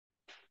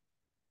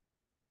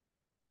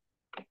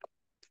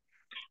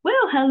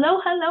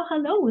Hello,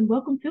 and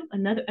welcome to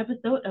another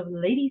episode of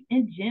Ladies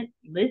and Gents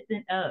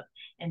Listen Up.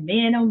 And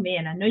man, oh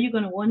man, I know you're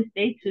going to want to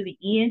stay to the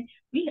end.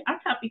 Our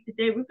topic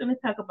today, we're going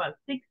to talk about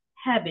 6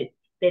 habits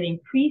that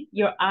increase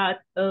your odds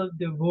of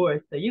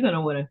divorce. So you're going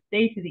to want to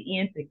stay to the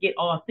end to get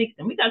all 6.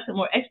 And we got some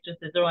more extras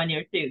to throw in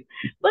there too.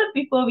 But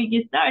before we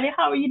get started,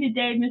 how are you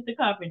today, Mr.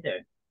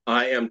 Carpenter?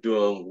 I am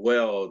doing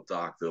well,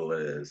 Dr.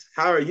 Liz.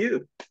 How are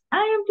you? I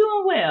am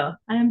doing well.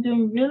 I am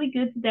doing really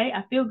good today.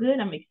 I feel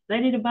good. I'm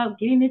excited about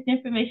getting this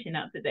information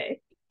out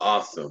today.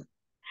 Awesome.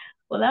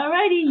 Well,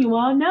 alrighty, you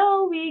all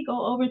know we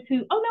go over to, oh no,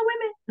 wait a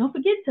minute, don't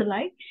forget to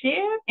like,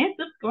 share, and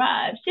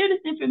subscribe. Share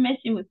this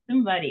information with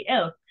somebody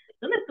else.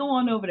 So let's go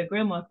on over to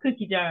Grandma's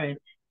cookie jar and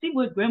see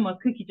what Grandma's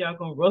cookie jar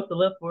gonna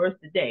rustle up for us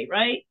today,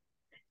 right?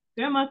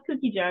 Grandma's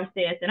cookie jar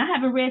says, and I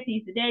haven't read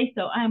these today,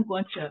 so I am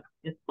going to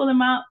just pull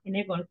them out and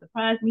they're going to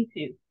surprise me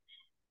too.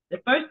 The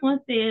first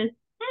one says,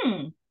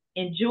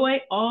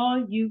 enjoy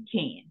all you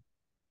can.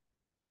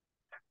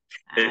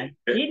 I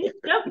didn't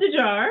stuff the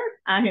jar.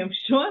 I am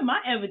showing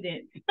my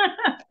evidence.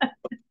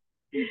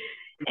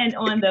 And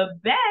on the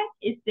back,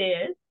 it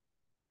says,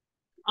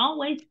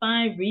 always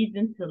find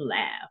reason to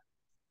laugh.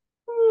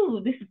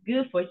 Ooh, this is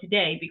good for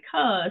today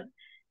because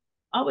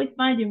always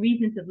finding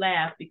reason to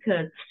laugh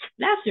because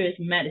laughter is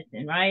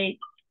medicine, right?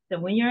 So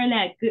when you're in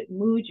that good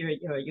mood,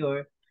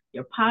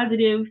 you're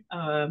positive.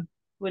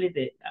 What is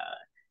it?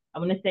 I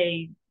want to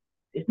say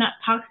it's not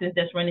toxins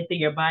that's running through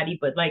your body,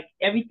 but like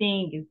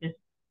everything is just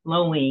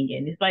flowing,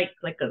 and it's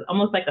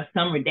almost like a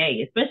summer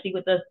day, especially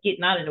with us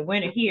getting out of the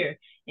winter here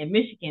in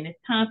Michigan. It's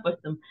time for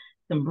some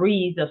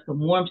breeze of some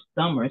warm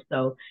summer.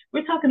 So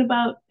we're talking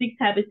about 6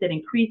 habits that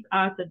increase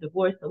odds of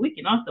divorce. So we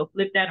can also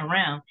flip that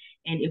around.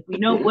 And if we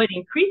know what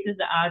increases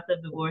the odds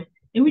of divorce,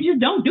 then we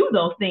just don't do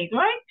those things,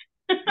 right?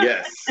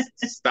 Yes.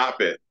 Stop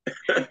it.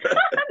 That's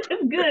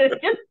good.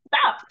 Just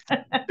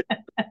stop.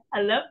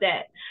 I love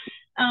that.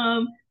 I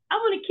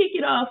want to kick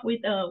it off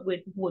with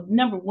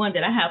number 1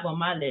 that I have on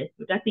my list,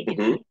 which I think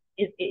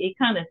it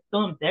kind of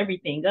sums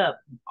everything up.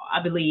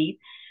 I believe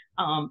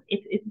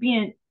it's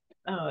being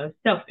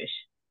selfish,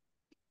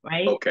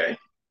 right? Okay.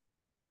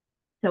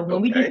 So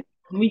when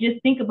we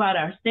just think about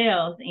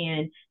ourselves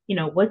and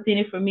what's in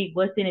it for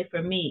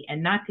me,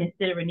 and not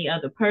considering the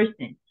other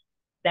person,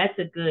 that's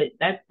a good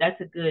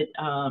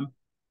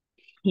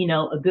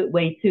a good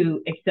way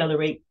to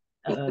accelerate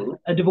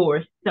a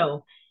divorce.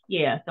 So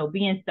yeah, so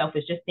being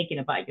selfish, just thinking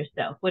about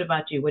yourself. What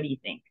about you? What do you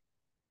think?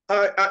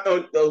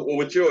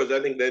 With yours, I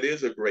think that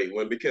is a great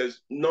one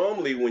because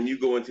normally when you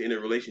go into any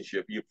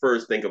relationship, you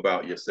first think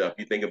about yourself.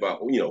 You think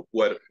about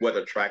what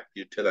attracts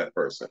you to that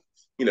person.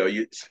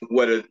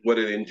 What are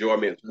the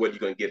enjoyments, what you're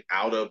going to get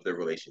out of the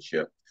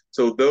relationship.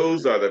 So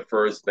those are the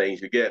first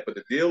things you get. But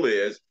the deal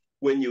is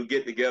when you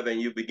get together and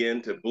you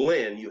begin to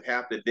blend, you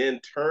have to then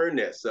turn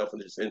that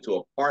selfishness into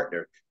a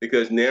partner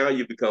because now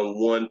you become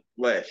one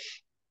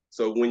flesh.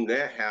 So when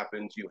that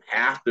happens, you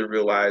have to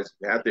realize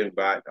you have to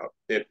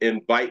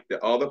invite the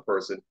other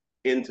person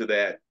into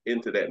that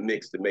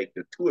mix to make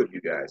the two of you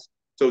guys.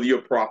 So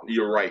you're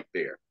right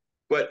there.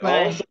 But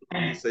also,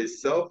 when you say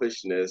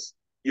selfishness,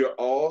 you're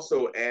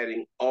also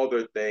adding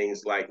other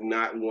things like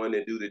not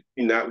wanting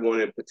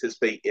to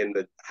participate in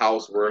the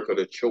housework or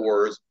the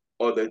chores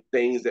or the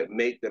things that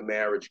make the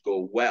marriage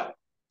go well.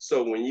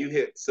 So when you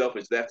hit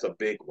selfish, that's a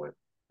big one.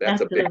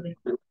 That's Absolutely. a big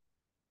one.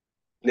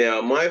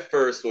 Now, my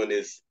first one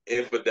is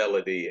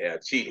infidelity,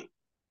 cheating.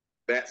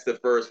 That's the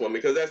first one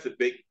because that's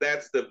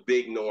the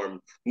big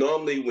norm.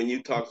 Normally, when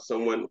you talk to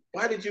someone,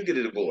 why did you get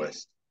a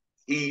divorce?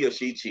 He or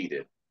she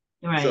cheated.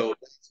 Right. So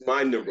that's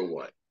my number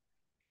 1.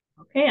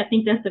 Okay, I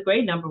think that's a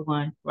great number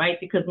 1, right?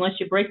 Because once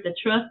you break the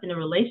trust in a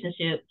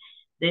relationship,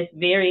 that's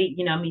very,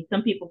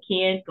 some people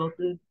can go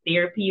through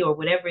therapy or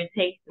whatever it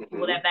takes to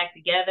pull that back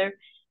together.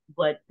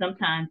 But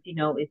sometimes,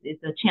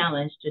 it's a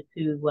challenge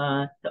to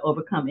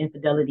overcome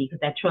infidelity because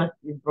that trust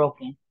is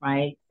broken,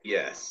 right?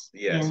 Yes,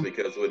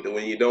 because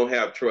when you don't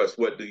have trust,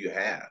 what do you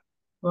have?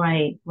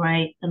 Right.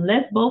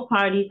 Unless both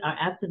parties are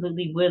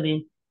absolutely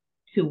willing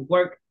to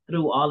work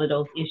through all of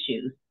those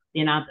issues,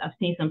 then I've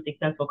seen some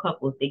successful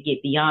couples that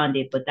get beyond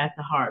it, but that's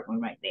a hard one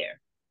right there.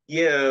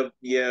 Yeah,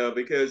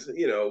 because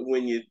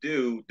when you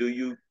do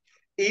you,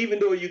 even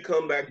though you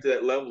come back to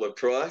that level of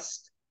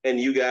trust and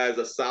you guys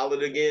are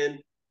solid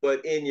again,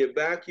 but in your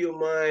back of your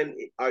mind,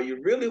 are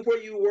you really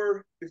where you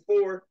were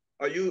before?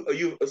 You're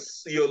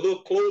a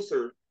little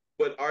closer,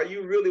 but are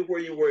you really where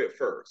you were at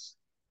first?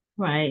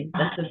 Right.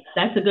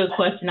 That's a good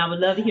question. I would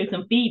love to hear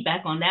some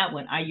feedback on that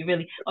one. Are you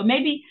really, or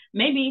maybe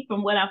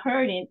from what I've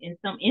heard in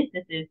some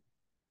instances,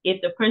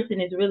 if the person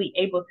is really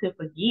able to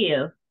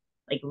forgive,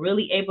 like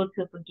really able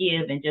to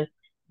forgive, and just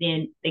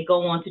then they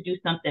go on to do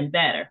something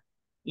better,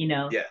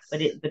 Yes.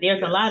 But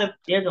there's a lot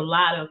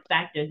of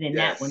factors in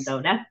that one though.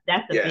 That's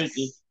a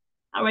biggie.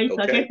 All right,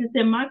 so I guess it's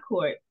in my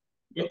court.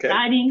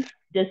 Deciding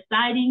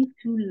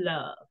to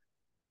love.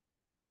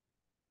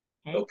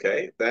 Okay.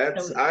 Okay,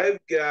 So I've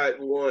got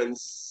one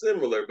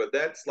similar, but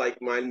that's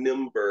like my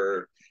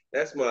number.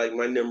 That's my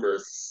number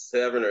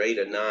 7 or 8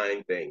 or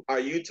 9 thing. Are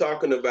you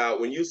talking about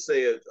when you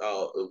say it,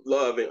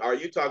 loving? Are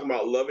you talking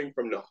about loving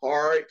from the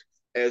heart,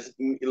 as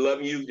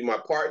loving you, my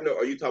partner?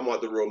 Or are you talking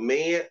about the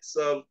romance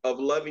of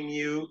loving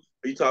you?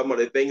 Are you talking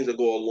about the things that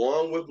go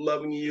along with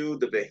loving you,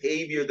 the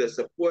behavior that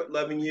support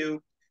loving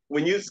you?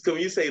 When you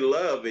say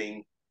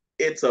loving,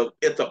 it's a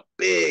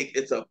big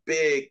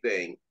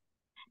thing.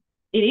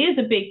 it is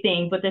a big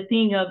thing, but the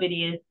thing of it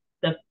is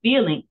the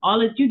feeling. All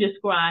that you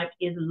described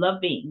is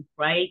loving,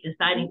 right?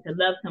 Deciding Mm-hmm. to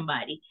love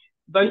somebody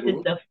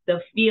versus Mm-hmm.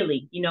 the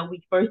feeling.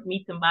 We first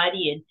meet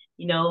somebody, and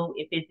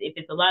if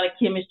it's a lot of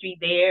chemistry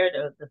there,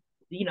 the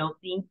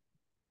things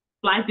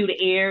fly through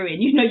the air,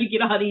 and you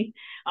get all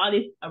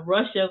this a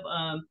rush of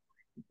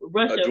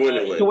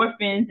Adrenaline.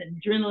 endorphins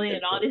and adrenaline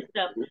and all this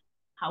stuff.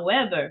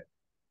 However,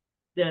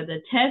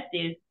 the test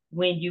is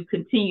when you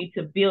continue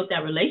to build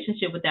that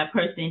relationship with that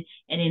person,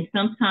 and then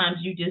sometimes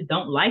you just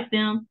don't like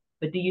them,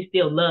 but do you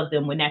still love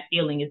them when that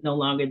feeling is no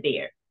longer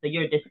there? So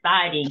you're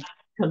deciding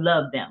to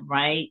love them,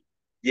 right?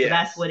 So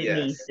that's Yes, what it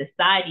means, yes,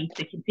 deciding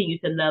to continue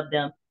to love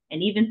them,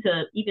 and even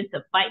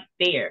to fight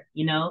fair.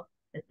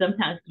 And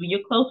sometimes when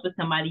you're close with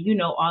somebody,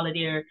 all of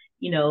their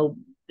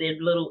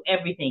little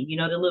everything, the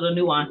little mm-hmm.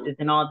 nuances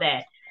and all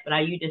that. But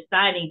are you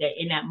deciding that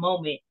in that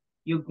moment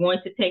you're going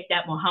to take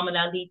that Muhammad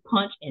Ali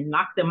punch and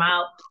knock them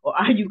out, or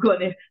are you going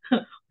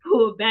to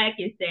pull back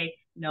and say,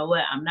 you know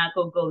what, I'm not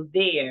going to go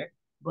there,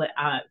 but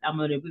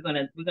we're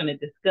gonna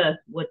discuss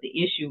what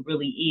the issue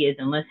really is,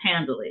 and let's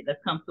handle it. Let's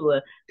come to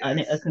a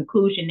Yes,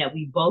 conclusion that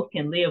we both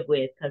can live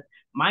with. Because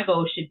my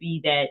goal should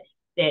be that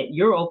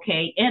you're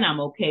okay and I'm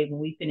okay when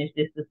we finish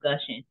this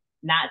discussion,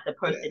 not the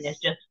person that's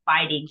yes. just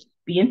fighting,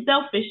 being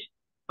selfish,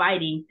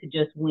 fighting to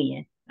just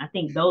win. I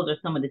think those are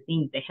some of the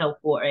things that help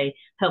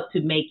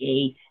to make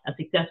a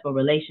successful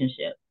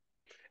relationship.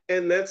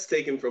 And that's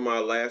taken from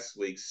our last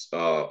week's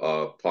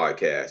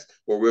podcast,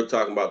 where we're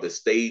talking about the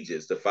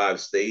stages, the 5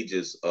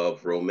 stages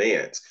of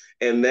romance,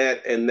 and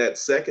that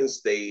second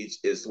stage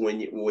is when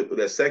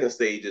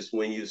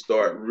you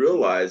start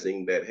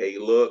realizing that, hey,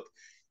 look,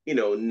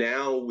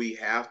 now we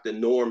have to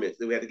norm it.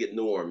 We have to get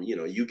norm.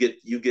 You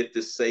get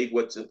to say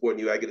what's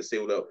important. I get to say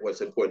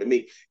what's important to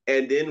me,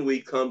 and then we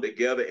come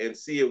together and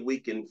see if we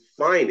can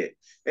find it.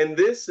 And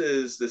this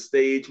is the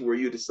stage where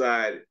you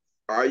decide,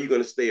 are you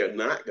going to stay or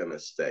not going to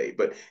stay?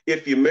 But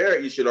if you're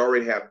married, you should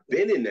already have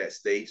been in that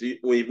stage.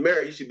 When you're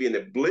married, you should be in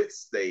the blitz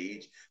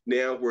stage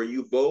now, where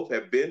you both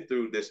have been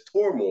through this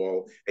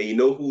turmoil, and you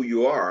know who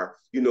you are,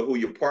 you know who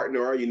your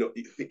partner are, and you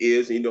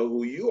know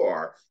who you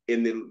are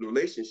in the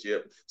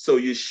relationship. So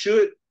you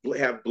should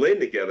have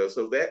blend together.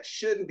 So that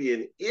shouldn't be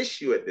an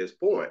issue at this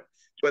point.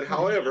 But Right.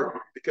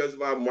 however, because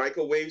of our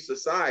microwave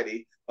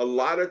society, a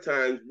lot of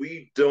times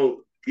we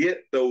don't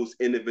get those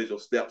individual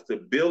steps to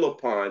build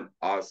upon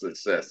our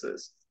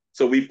successes.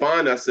 So we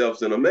find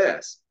ourselves in a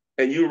mess.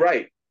 And you're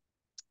right.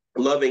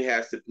 Loving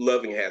has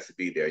to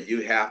be there.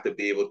 You have to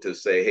be able to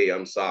say, hey,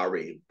 I'm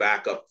sorry,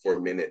 back up for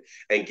a minute,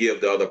 and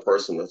give the other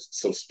person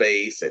some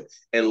space,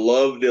 and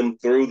love them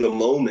through the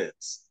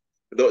moments,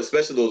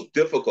 especially those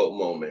difficult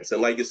moments.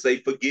 And like you say,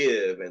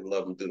 forgive and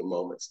love them through the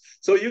moments.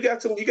 So you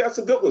got some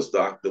good ones,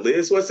 Dr.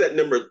 Liz. What's that,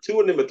 number 2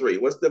 or number 3?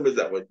 What's number is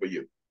that one for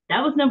you?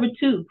 That was number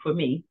two for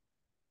me.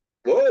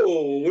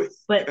 Whoa.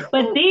 But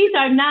these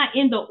are not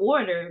in the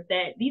order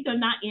that these are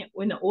not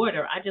in the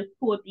order. I just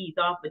pulled these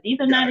off, but these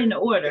are not Got in it. the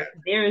order.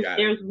 Got it. Got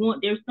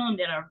it. There's some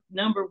that are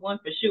number one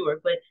for sure.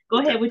 But go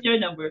Okay. ahead with your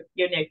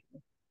next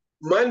one.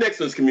 My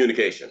next one is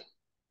communication.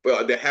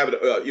 Well, they have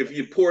if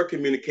you poor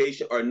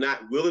communication, or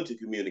not willing to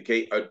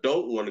communicate, or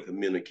don't want to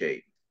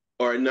communicate,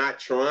 or not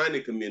trying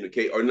to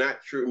communicate, or not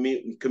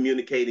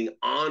communicating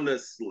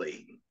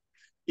honestly.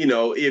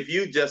 If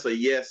you just a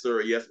yes or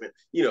a yes man,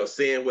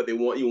 saying what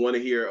you want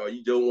to hear, or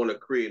you don't want to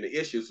create an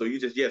issue, so you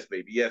just yes,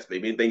 baby,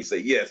 and then you say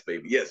yes,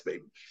 baby, yes,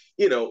 baby.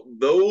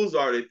 Those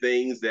are the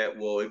things that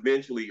will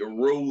eventually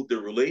erode the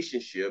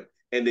relationship,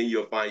 and then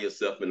you'll find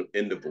yourself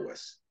in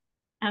divorce.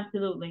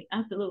 Absolutely,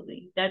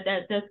 absolutely.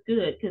 That's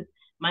good because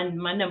my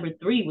number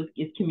three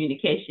is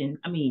communication.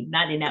 I mean,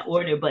 not in that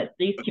order, but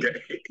these Okay.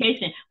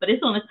 communication. But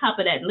it's on the top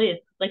of that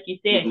list. Like you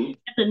said, Mm-hmm. you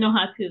have to know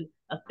how to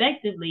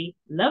effectively,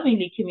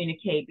 lovingly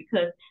communicate,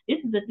 because this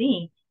is the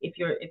thing. If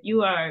you're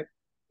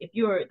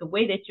the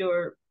way that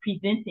you're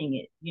presenting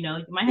it, you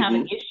might have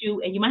an Mm-hmm.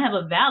 issue and you might have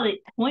a valid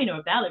point or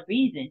a valid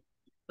reason,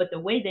 but the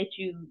way that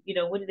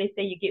what do they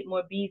say? You get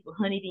more bees with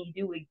honey than you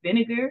do with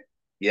vinegar.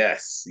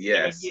 Yes, And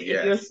if yes,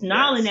 you're yes,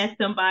 snarling yes. at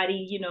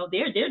somebody,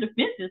 their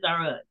defenses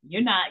are up.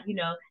 You're not,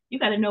 you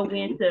got to know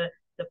when Mm-hmm.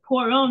 to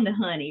pour on the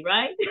honey,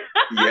 right?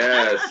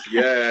 Yes,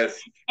 yes.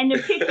 And to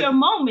pick your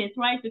moments,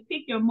 right? To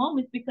pick your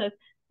moments, because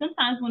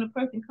sometimes when a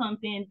person comes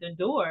in the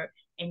door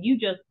and you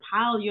just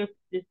pile your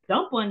this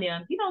dump on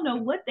them, you don't know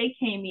what they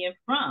came in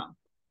from.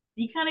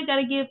 You kind of got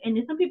to give, and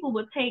then some people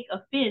will take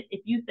offense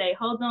if you say,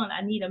 "Hold on,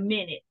 I need a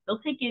minute." They'll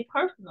take it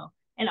personal,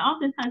 and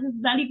oftentimes it's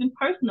not even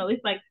personal.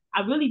 It's like,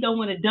 I really don't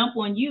want to dump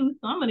on you,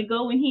 so I'm going to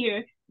go in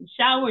here and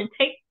shower and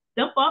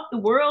dump off the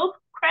world's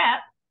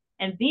crap,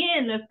 and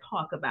then let's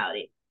talk about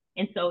it.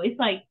 And so it's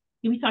like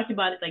we talked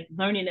about it, like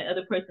learning the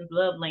other person's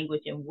love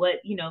language and what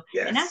and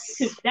Yes.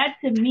 that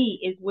to me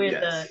is where the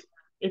Yes.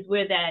 is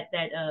where that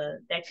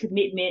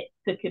commitment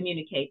to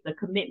communicate, the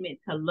commitment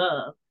to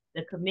love,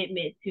 the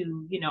commitment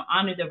to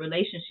honor the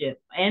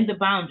relationship and the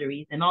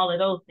boundaries and all of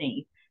those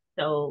things.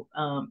 So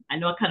I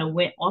know I kind of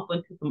went off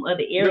into some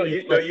other No,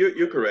 areas,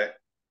 you're correct.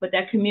 but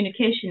that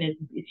communication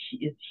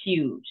is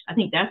huge. I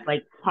think that's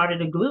like part of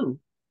the glue.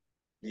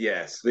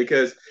 Yes,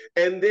 because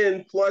and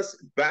then plus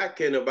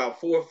back in about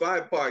 4 or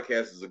 5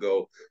 podcasts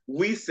ago,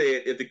 we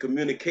said if the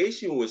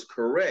communication was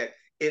correct,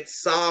 it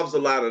solves a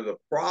lot of the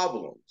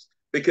problems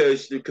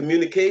because the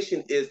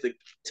communication is the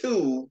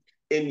tool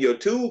in your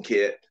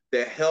toolkit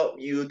that help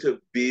you to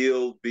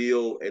build,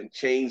 and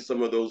change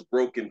some of those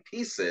broken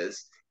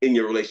pieces in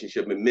your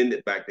relationship and mend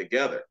it back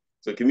together.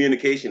 So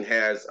communication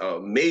has a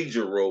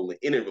major role in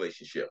any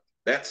relationship.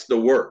 That's the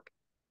work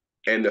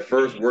and the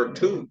first work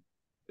too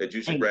that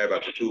you should grab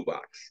out the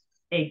toolbox.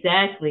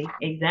 Exactly,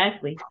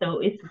 exactly. So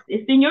it's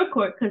in your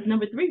court because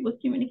number three was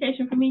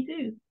communication for me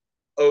too.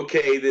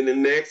 Okay, then the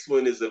next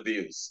one is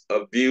abuse.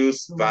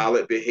 Abuse, Mm.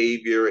 violent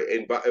behavior,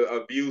 and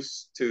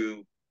abuse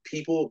to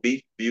people,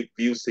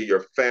 abuse to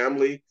your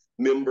family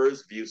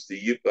members, abuse to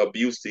you,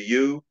 abuse to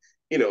you.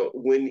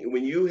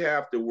 When you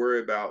have to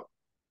worry about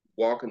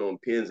walking on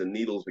pins and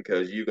needles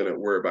because you're gonna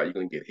worry about you're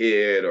gonna get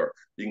hit or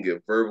you can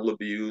get verbal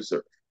abuse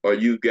or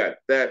you got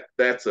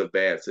that's a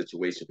bad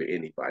situation for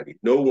anybody.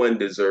 No one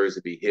deserves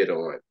to be hit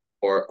on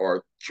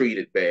or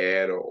treated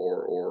bad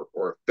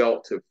or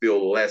felt to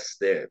feel less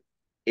than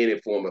any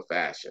form of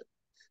fashion.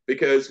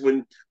 Because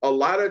when a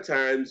lot of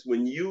times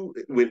when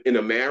in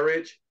a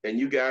marriage and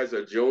you guys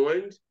are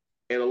joined,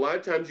 and a lot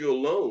of times you're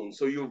alone,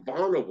 so you're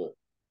vulnerable.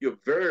 You're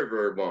very,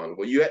 very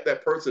vulnerable. You're at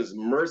that person's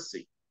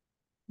mercy.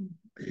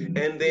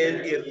 And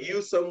then if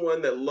you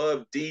someone that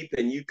love deep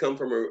and you come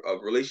from a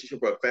relationship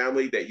or a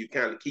family that you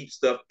kind of keep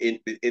stuff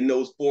in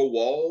those 4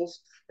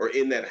 walls or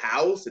in that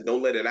house and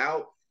don't let it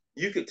out,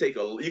 you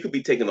could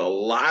be taking a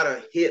lot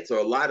of hits or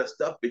a lot of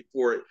stuff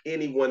before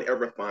anyone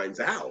ever finds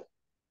out.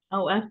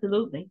 Oh,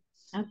 absolutely,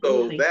 So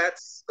absolutely,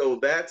 that's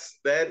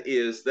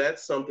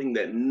something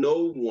that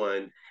no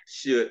one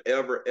should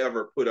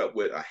ever put up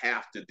with or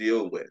have to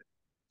deal with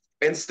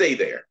and stay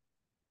there.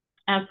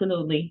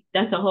 absolutely.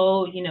 That's a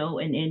whole,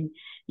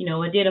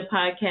 I did a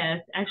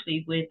podcast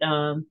actually with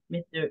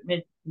Mr.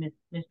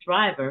 Miss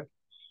Driver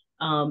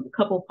a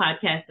couple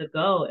podcasts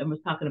ago and was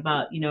talking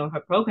about her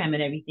program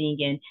and everything.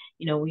 And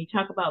when you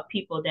talk about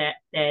people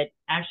that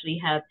actually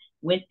have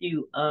went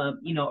through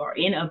or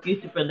in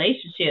abusive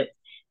relationships,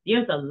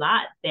 there's a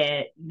lot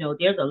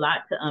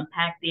to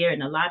unpack there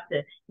and a lot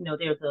to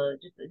there's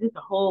just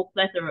a whole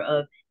plethora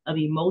of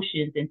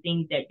emotions and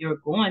things that you're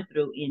going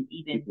through and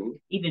Mm-hmm.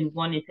 even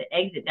wanting to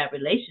exit that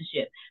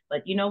relationship.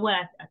 But you know what,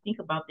 I think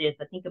about this,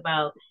 I think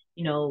about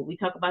we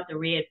talk about the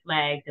red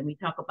flags and we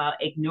talk about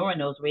ignoring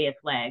those red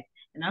flags.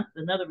 And that's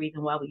another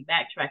reason why we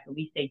backtrack and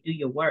we say, do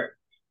your work.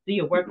 Do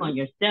your work Mm-hmm. on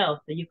yourself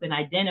so you can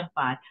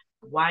identify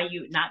why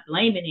you not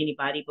blaming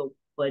anybody,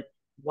 but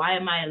why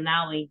am I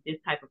allowing this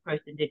type of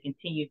person to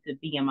continue to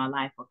be in my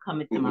life or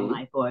come into my Mm-hmm.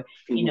 life or,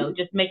 Mm-hmm.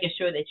 just making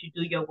sure that you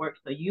do your work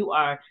so you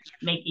are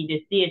making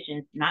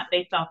decisions not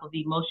based off of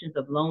emotions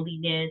of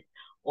loneliness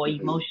or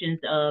Mm-hmm. emotions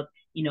of,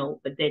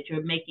 but that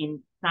you're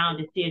making sound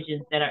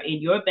decisions that are in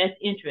your best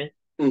interest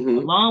Mm-hmm.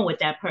 along with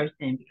that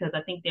person. Because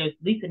I think there's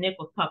Lisa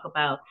Nichols talk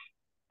about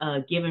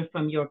given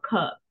from your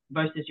cup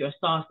versus your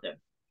saucer.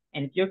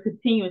 And if you're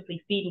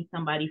continuously feeding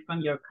somebody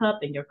from your cup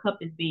and your cup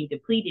is being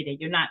depleted and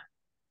you're not,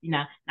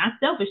 not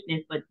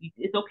selfishness, but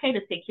it's okay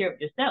to take care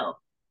of yourself.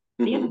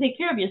 So you have to Mm-hmm. take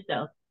care of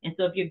yourself. And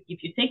so if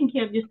you're taking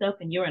care of yourself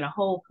and you're in a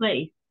whole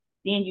place,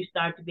 then you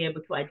start to be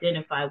able to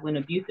identify when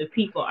abusive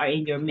people are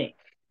in your mix.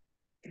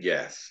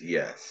 Yes,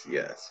 yes,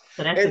 yes.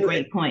 So that's a And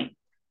great point.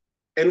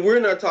 and we're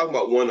not talking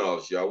about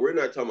one-offs, y'all. We're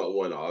not talking about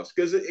one-offs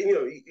because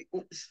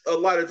a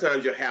lot of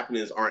times your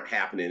happenings aren't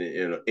happening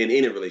in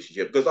any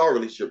relationship because our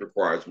relationship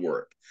requires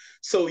work.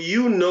 So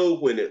you know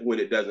when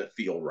it doesn't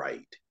feel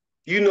right.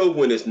 You know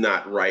when it's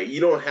not right.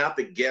 You don't have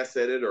to guess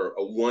at it or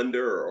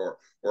wonder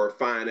or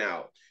find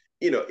out.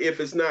 If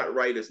it's not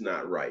right, it's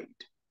not right.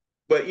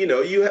 But we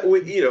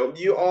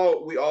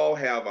all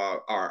have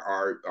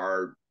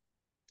our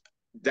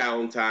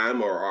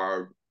downtime or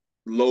our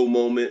low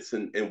moments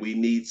and we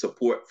need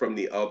support from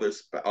the other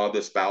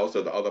spouse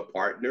or the other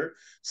partner.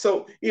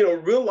 So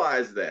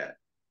realize that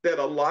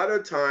a lot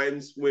of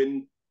times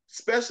when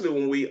especially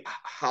when we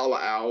holler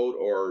out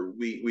or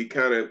we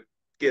kind of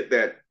get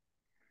that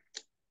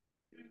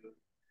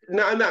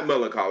not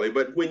melancholy,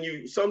 but when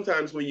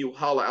you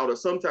holler out or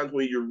sometimes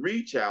when you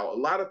reach out, a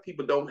lot of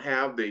people don't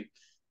have the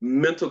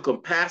mental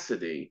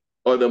capacity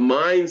or the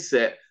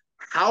mindset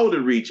how to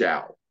reach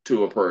out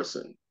to a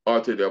person or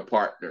to their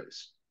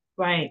partners.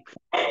 Right.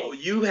 Oh,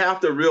 you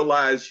have to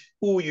realize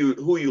who you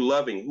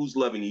loving, who's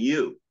loving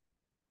you,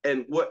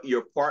 and what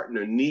your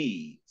partner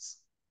needs.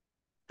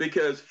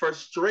 Because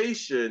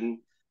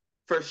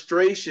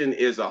frustration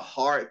is a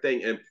hard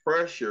thing, and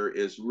pressure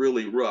is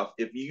really rough.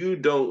 If you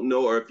don't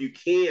know, or if you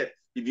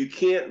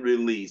can't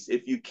release,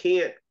 if you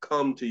can't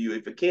come to you,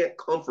 if it can't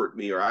comfort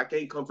me, or I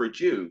can't comfort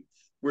you,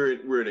 we're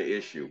in an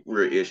issue.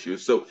 We're an issue.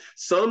 So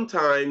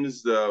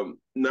sometimes,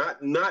 not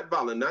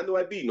violent, not no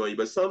I beating on you,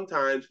 but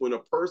sometimes when a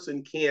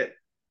person can't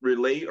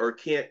relate or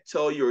can't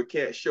tell you or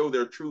can't show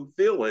their true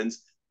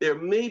feelings, there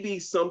may be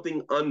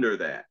something under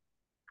that.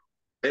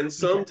 And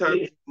sometimes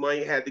you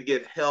might have to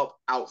get help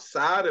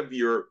outside of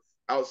your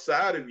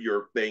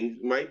thing.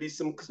 Might be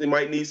some, you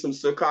might need some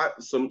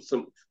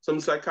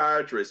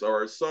psychiatrist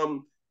or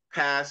some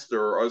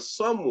pastor or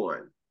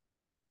someone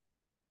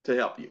to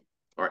help you.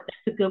 All right.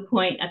 That's a good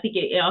point. I think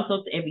it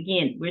also,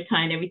 again, we're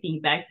tying everything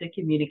back to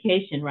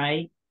communication,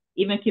 right?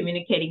 Even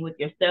communicating with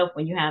yourself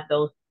when you have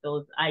those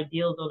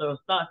ideals or those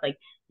thoughts, like,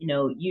 you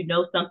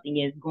know something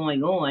is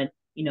going on,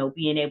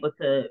 being able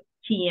to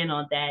key in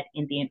on that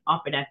and then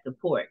offer that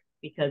support.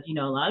 Because, a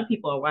lot of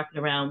people are walking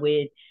around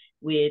with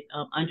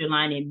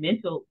underlying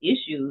mental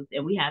issues,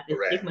 and we have this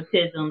Correct.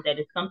 stigmatism that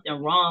is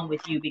something wrong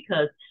with you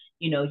because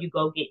you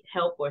go get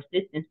help or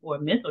assistance for a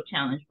mental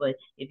challenge. But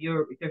if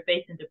you're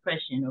facing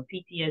depression or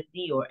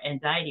PTSD or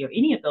anxiety or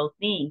any of those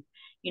things,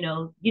 you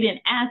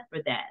didn't ask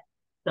for that.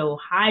 So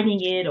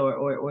hiding it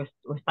or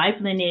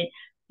stifling it,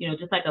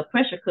 just like a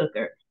pressure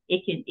cooker,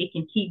 it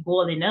can keep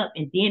boiling up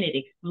and then it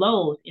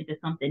explodes into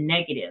something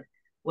negative.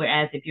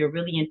 Whereas if you're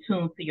really in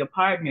tune to your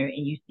partner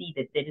and you see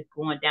that it's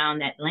going down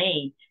that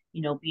lane,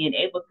 being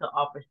able to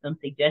offer some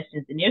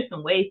suggestions. And there's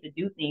some ways to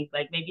do things,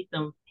 like maybe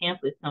some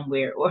pamphlets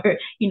somewhere, or,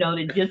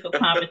 the gentle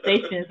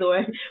conversations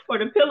or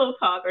the pillow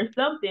talk or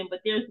something.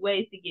 But there's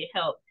ways to get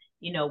help,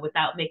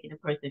 without making the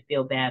person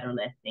feel bad or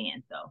less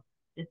than. So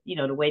just,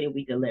 the way that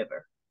we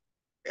deliver.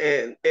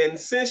 And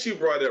since you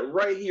brought it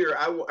right here,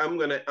 I'm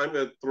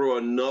gonna throw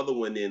another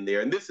one in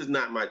there, and this is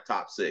not my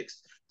top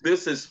six.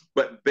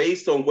 But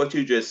based on what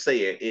you just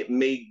said, it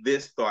made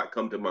this thought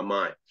come to my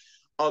mind.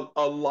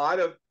 A lot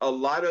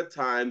of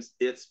times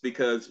it's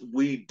because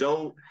we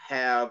don't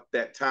have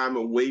that time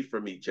away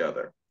from each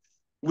other.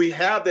 We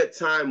have that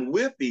time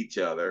with each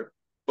other,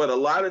 but a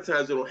lot of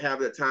times we don't have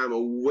that time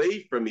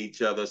away from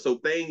each other. So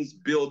things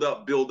build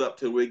up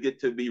till we get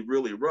to be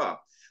really rough.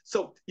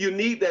 So you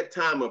need that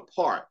time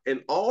apart.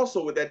 And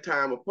also with that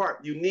time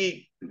apart, you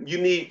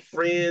need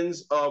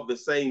friends of the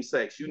same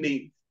sex. You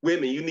need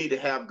women, you need to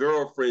have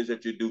girlfriends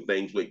that you do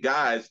things with.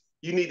 Guys,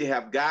 you need to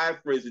have guy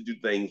friends to do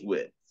things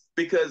with.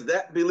 Because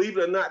that, believe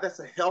it or not, that's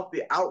a healthy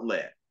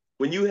outlet.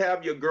 When you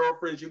have your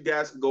girlfriends, you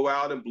guys can go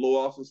out and blow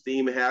off some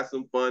steam and have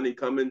some fun and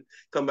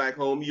come back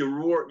home. You're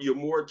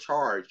more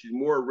charged. You're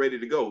more ready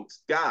to go.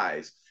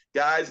 Guys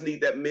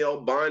need that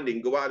male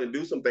bonding. Go out and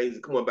do some things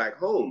and come on back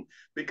home,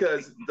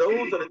 because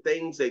those are the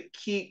things that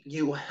keep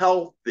you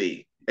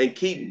healthy and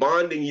keep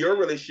bonding your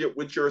relationship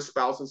with your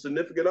spouse and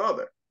significant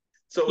other.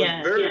 So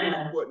it's very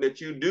important that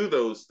you do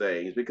those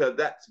things, because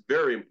that's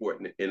very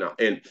important in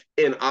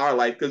our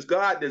life, because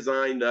God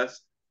designed us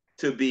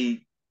to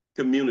be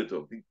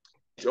communicative,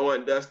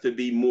 joined us to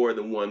be more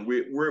than one.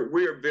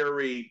 We're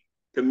very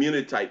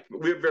community type.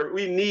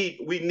 We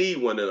need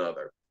one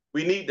another.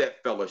 We need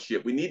that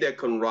fellowship. We need that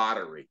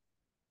camaraderie.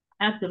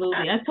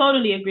 Absolutely. I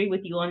totally agree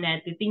with you on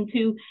that. The thing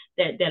too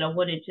that I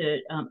wanted to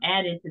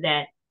add into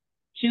that,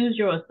 choose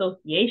your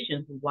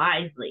associations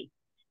wisely,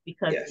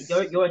 because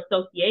Yes. your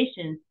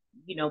associations,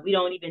 we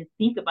don't even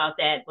think about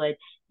that, but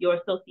your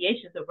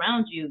associations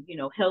around you,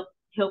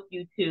 help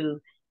you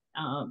to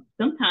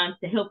sometimes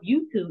to help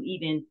you to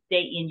even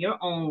stay in your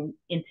own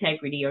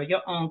integrity or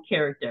your own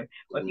character.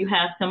 Or if you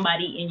have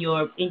somebody in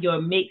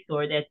your mix,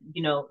 or that,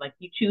 like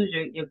you choose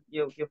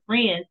your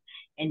friends,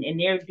 and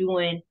they're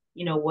doing,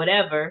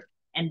 whatever,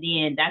 and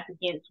then that's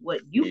against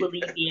what you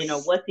believe in or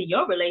Yes. what's in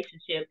your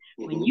relationship.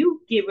 When Mm-hmm.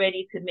 you get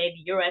ready to,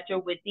 maybe you're at your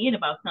wit's end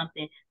about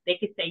something, they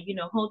could say,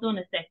 hold on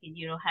a second,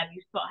 have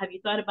you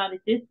thought about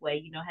it this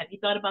way? Have you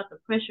thought about the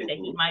pressure that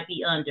he Mm-hmm. might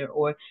be under,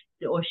 or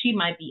she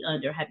might be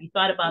under? Have you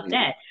thought about Mm-hmm.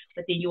 that?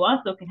 But then you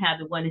also can have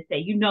the one to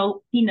say, he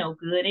no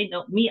good. Ain't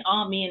no me.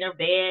 All men are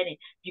bad, and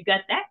you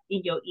got that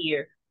in your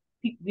ear.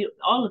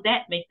 All of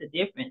that makes a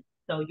difference.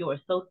 So your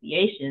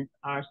associations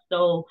are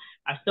so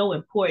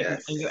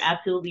important, and you're Yes.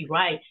 absolutely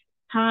right.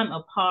 Time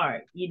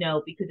apart,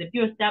 because if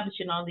you're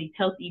establishing all these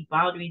healthy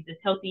boundaries, this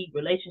healthy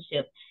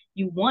relationship,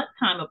 you want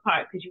time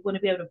apart because you want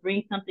to be able to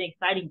bring something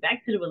exciting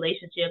back to the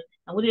relationship.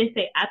 And what do they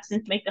say?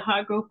 Absence make the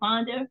heart grow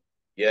fonder.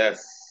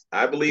 Yes.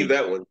 I believe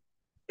that one.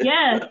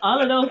 Yes,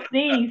 all of those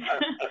things,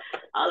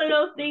 all of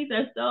those things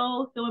are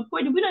so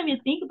important. We don't even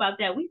think about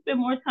that. We spend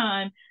more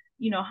time,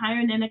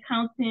 hiring an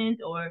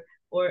accountant, or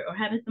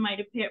having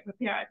somebody to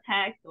prepare our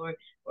tax, or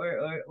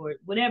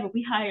whatever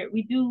we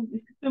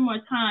spend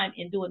more time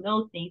in doing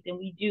those things than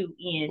we do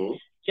in Mhm.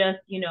 just,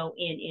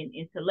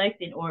 in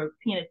selecting or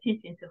paying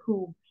attention to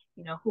who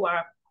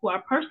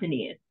our person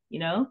is.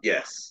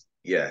 Yes.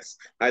 Yes.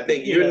 I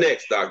think you're Yeah.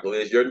 next, Dr.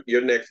 Liz.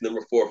 You're next,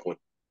 number fourth one.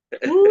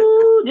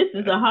 Ooh, this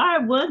is a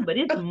hard one, but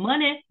it's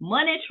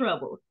money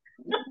troubles.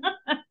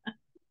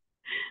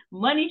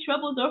 Money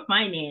troubles or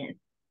finance.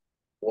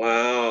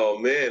 Wow,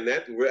 man,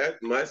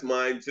 that's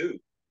mine too.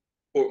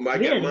 I got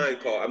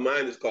Really?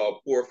 mine is called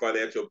poor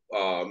financial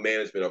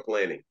management or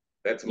planning.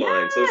 That's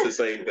mine. So it's the Yes.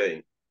 same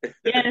thing.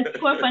 Yes,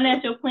 poor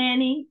financial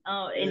planning.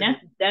 And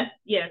that's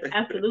yes,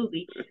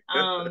 absolutely.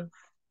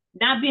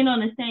 Not being on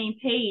the same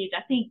page.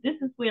 I think this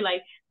is where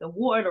like the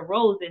War of the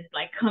Roses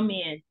like come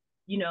in.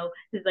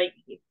 It's like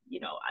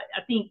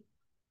I think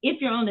if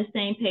you're on the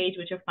same page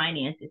with your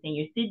finances and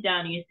you sit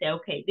down and you say,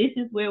 okay, this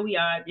is where we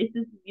are. This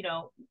is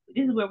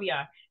where we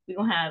are. We're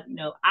gonna have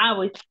I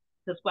always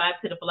subscribe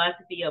to the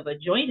philosophy of a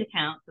joint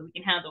account so we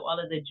can handle all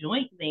of the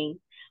joint things,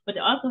 but to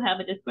also have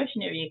a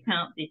discretionary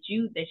account that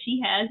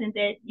she has and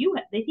that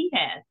he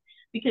has,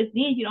 because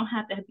then you don't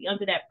have to be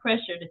under that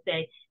pressure to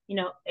say,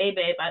 hey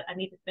babe, I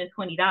need to spend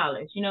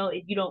 $20. You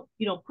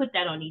don't put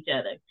that on each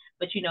other.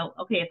 But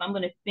okay, if I'm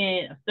gonna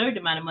spend a certain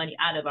amount of money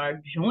out of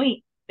our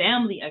joint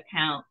family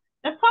account,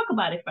 let's talk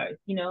about it first,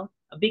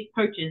 a big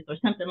purchase or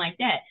something like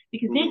that.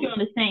 Because then you're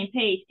Mm-hmm. on the same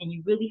page and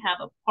you really have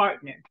a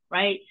partner,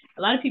 right?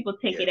 A lot of people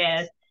take it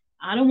as, Yes.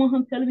 I don't want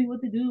him telling me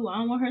what to do. I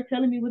don't want her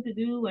telling me what to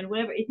do and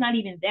whatever. It's not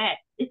even that.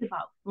 It's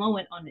about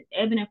flowing on the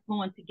ebbing and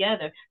flowing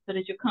together so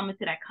that you're coming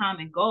to that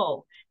common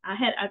goal. I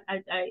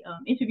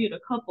interviewed a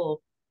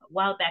couple a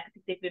while back. I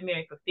think they've been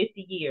married for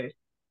 50 years.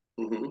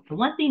 Mm-hmm. And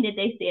one thing that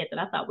they said that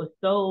I thought was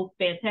so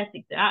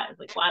fantastic that I was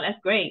like, wow, that's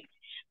great.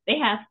 They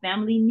have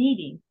family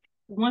meetings.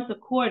 Once a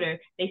quarter,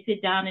 they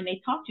sit down and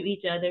they talk to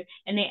each other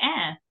and they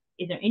ask,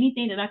 is there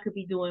anything that I could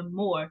be doing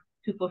more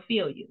to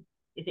fulfill you?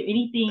 Is there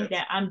anything That's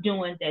that I'm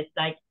doing that's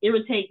like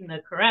irritating the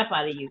crap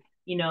out of you?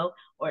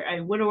 Or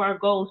what are our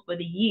goals for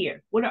the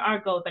year? What are our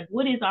goals? Like,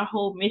 what is our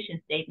whole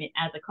mission statement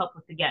as a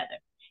couple together?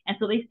 And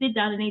so they sit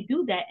down and they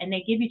do that and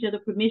they give each other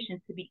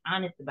permission to be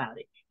honest about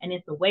it. And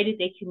it's the way that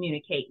they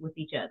communicate with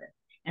each other.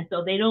 And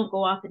so they don't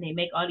go off and they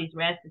make all these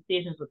rash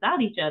decisions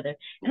without each other.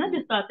 And I mm-hmm.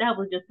 just thought that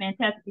was just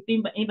fantastic. If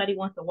anybody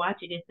wants to watch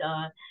it,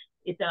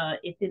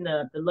 it's in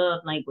the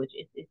love language.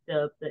 It's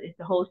the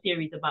whole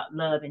series about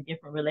love and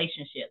different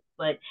relationships.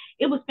 But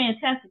it was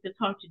fantastic to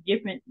talk to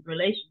different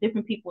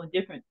people in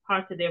different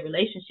parts of their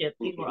relationships.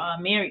 These were Mm-hmm. all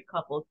married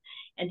couples,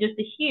 and just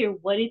to hear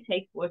what it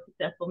takes for a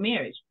successful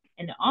marriage,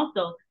 and to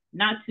also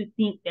not to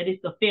think that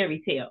it's a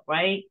fairy tale,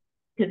 right?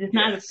 Because it's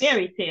not a Yes.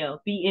 fairy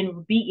tale. Be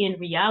in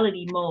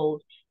reality mode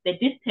that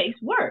this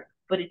takes work,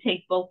 but it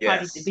takes both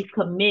parties to Yes. be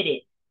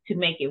committed to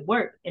make it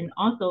work. And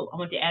also, I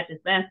want to add this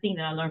last thing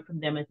that I learned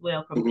from them as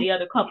well, from Mm-hmm. the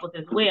other couples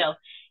as well,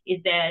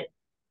 is that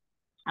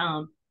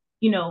um,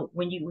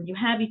 when you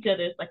have each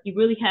other, it's like you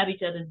really have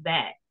each other's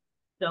back.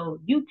 So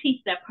you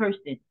teach that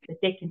person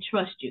that they can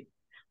trust you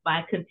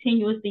by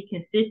continuously,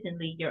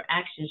 consistently your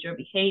actions, your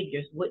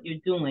behaviors, what you're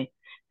doing.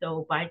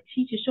 So by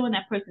teaching, showing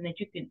that person that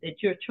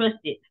you're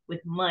trusted with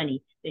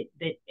money,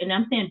 and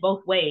I'm saying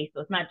both ways.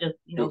 So it's not just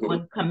Mm-hmm.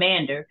 one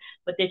commander,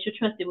 but that you're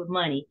trusted with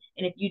money.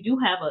 And if you do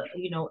have a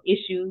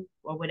issue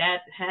or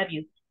whatever have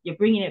you, you're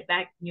bringing it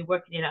back and you're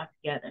working it out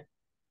together.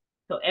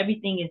 So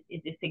everything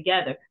is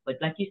together. But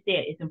like you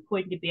said, it's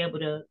important to be able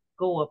to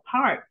go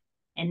apart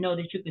and know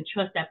that you can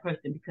trust that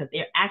person because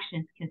their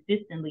actions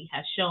consistently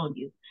have shown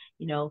you,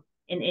 you know.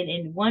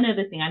 And one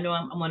other thing, I know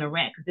I'm on a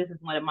rant because Go this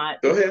is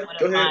ahead. one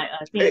Go of ahead.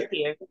 my things Hey,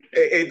 here.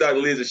 hey, Dr.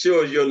 Liz, it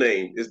sure is your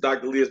name. It's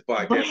Dr. Liz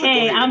But podcast. So go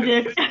hey, ahead. I'm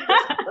just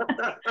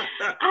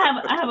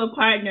I have a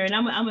partner and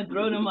I'm gonna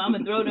throw them on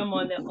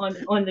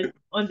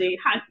the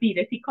hot seat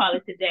as he called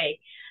it today.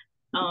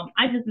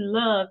 I just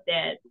love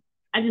that.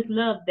 I just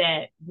love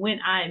that when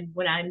I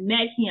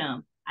met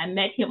him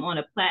on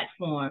a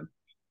platform,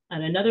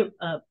 on another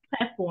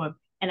platform,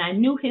 and I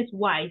knew his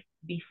wife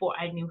before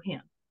I knew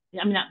him.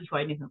 I mean, not before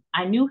I knew him.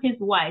 I knew his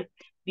wife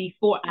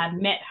before I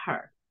met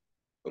her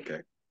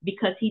Okay.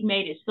 because he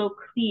made it so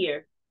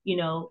clear,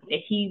 that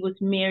he was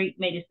married,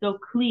 made it so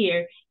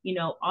clear,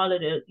 all of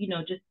the,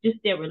 just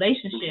their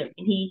relationship.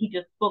 And he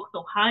just spoke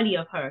so highly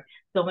of her.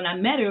 So when I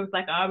met her, it was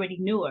like I already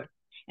knew her.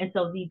 And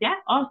so that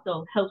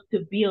also helps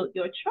to build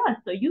your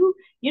trust. So you're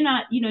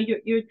not,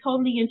 you're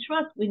totally in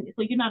trust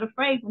so you're not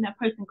afraid when that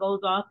person goes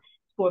off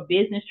for a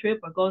business trip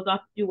or goes off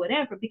to do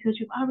whatever because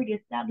you've already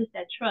established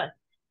that trust.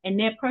 And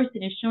that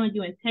person is showing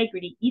you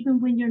integrity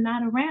even when you're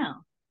not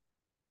around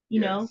you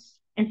know. Yes.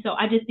 And so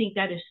I just think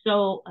that is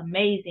so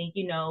amazing,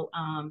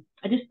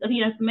 I think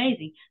that's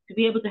amazing to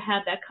be able to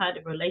have that kind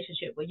of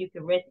relationship where you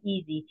can rest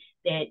easy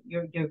that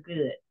you're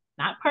good,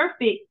 not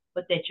perfect,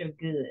 but that you're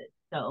good.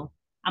 So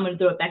I'm gonna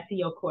throw it back to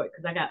your court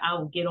because I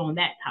will get on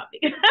that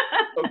topic.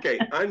 Okay,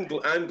 I'm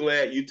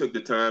glad you took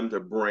the time to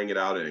bring it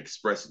out and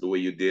express it the way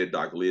you did,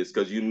 Dr. Liz,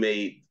 because you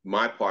made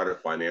my part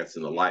of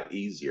financing a lot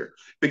easier.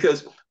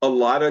 Because a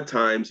lot of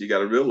times you got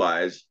to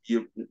realize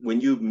you when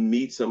you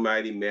meet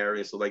somebody,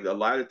 marry, so like a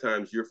lot of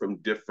times you're from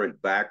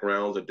different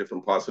backgrounds or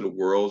different parts of the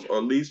world, or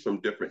at least from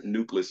different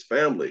nucleus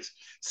families.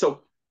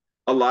 So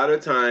a lot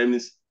of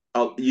times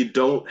you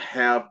don't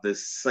have the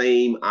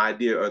same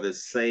idea or the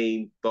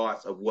same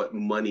thoughts of what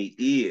money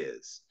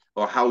is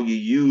or how you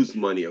use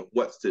money or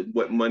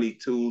what money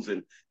tools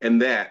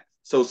and that.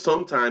 So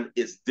sometimes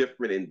it's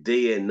different in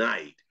day and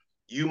night.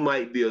 You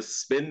might be a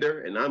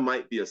spender and I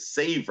might be a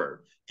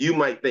saver. You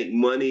might think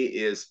money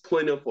is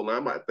plentiful, and I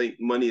might think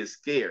money is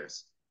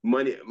scarce.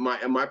 My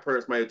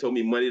parents might have told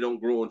me money don't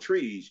grow on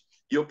trees.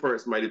 Your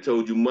parents might have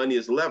told you money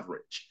is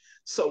leverage.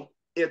 So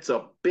it's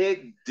a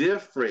big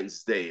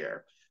difference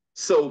there.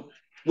 So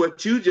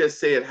what you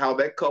just said, how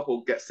that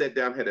couple got sat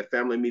down, had a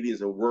family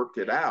meetings and worked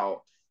it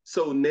out.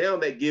 So now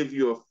that gives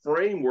you a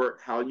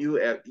framework how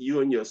you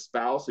and your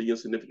spouse or your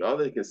significant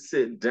other can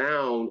sit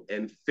down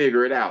and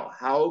figure it out.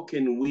 How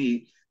can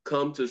we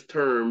come to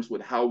terms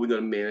with how we're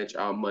going to manage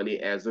our money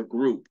as a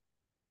group,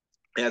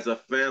 as a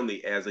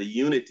family, as a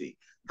unity?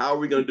 How are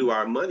we going to do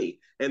our money?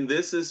 And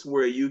this is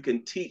where you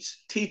can teach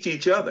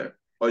each other,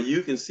 or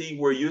you can see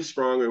where you're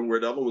strong and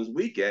where the other one's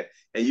weak at,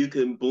 and you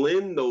can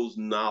blend those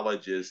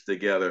knowledges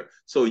together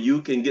so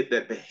you can get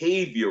that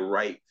behavior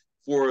right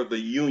for the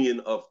union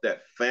of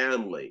that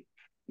family.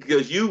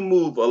 Because you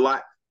move a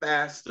lot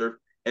faster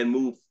and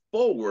move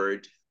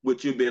forward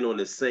with you being on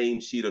the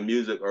same sheet of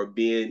music or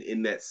being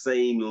in that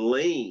same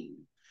lane.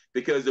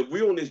 Because if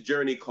we're on this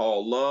journey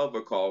called love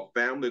or called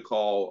family,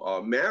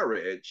 called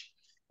marriage,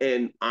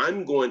 and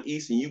I'm going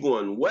east and you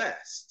going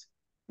west,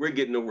 we're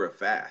getting nowhere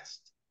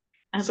fast.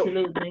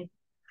 Absolutely. So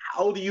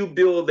how do you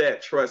build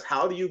that trust?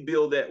 How do you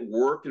build that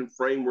working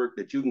framework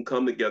that you can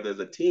come together as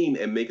a team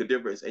and make a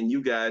difference, and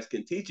you guys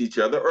can teach each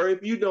other? Or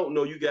if you don't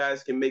know, you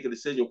guys can make a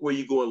decision where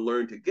you go and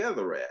learn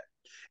together at.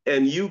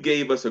 And you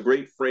gave us a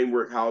great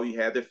framework how you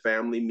had the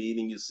family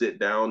meeting. You sit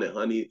down and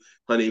honey,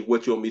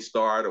 what you want me to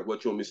start or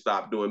what you want me to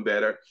stop doing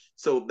better.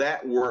 So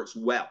that works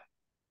well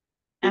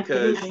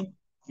because Absolutely.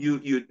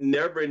 you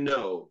never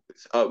know.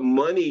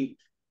 Money,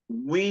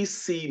 we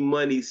see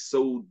money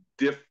so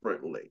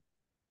differently.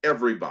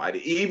 Everybody,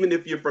 even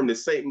if you're from the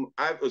same,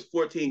 I was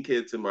 14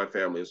 kids in my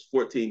family. It was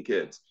 14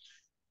 kids.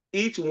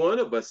 Each one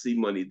of us see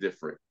money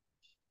different.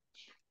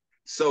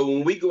 So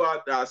when we go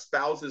out to our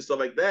spouses and stuff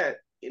like that,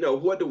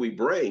 what do we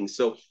bring?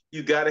 So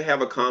you got to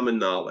have a common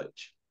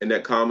knowledge. And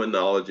that common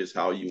knowledge is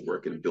how you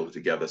work and build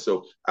together.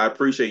 So I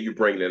appreciate you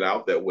bringing it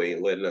out that way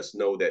and letting us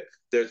know that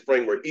there's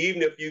framework.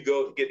 Even if you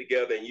go get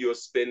together and you're a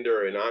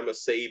spender and I'm a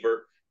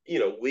saver,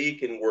 we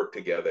can work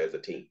together as a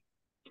team.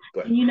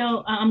 And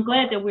I'm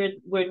glad that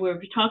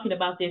we're talking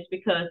about this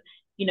because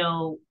it's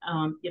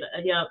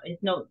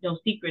no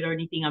secret or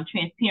anything. I'm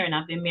transparent.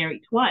 I've been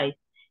married twice,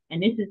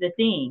 and this is the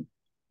thing: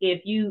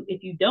 if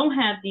you don't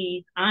have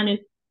these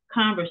honest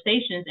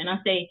conversations, and I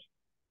say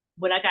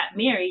when I got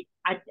married,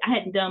 I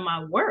hadn't done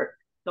my work,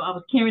 so I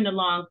was carrying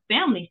along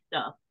family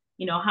stuff.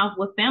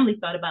 What family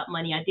thought about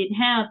money. I didn't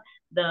have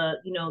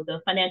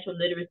the financial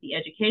literacy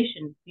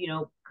education,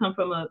 come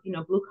from a,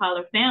 blue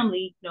collar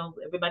family,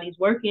 everybody's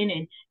working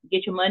and you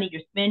get your money,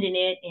 you're spending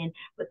it.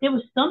 But there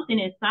was something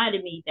inside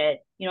of me that,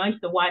 I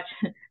used to watch,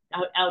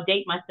 I'll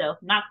date myself,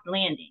 Knox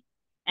Landing.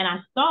 And I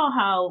saw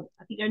how,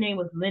 I think her name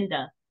was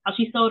Linda, how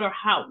she sold her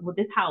house with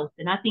this house.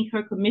 And I think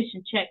her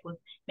commission check was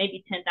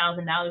maybe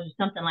 $10,000 or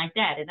something like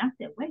that. And I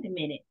said, wait a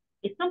minute,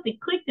 if something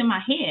clicked in my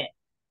head,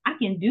 I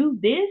can do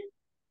this.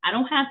 I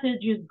don't have to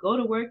just go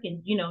to work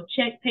and,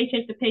 check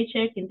paycheck to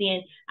paycheck, and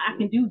then I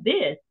can do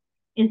this.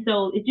 And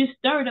so it just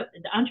stirred up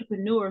the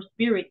entrepreneur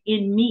spirit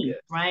in me, yes.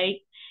 Right?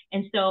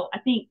 And so I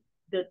think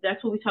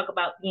that's what we talk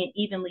about, being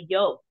evenly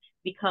yoked,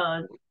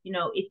 because,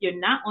 if you're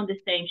not on the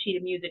same sheet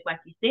of music, like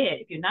you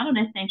said, if you're not on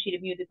that same sheet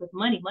of music with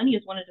money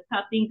is one of the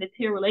top things that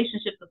tear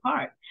relationships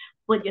apart.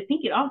 But I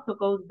think it also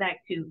goes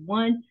back to,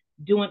 one,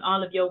 doing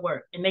all of your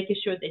work and making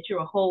sure that you're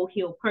a whole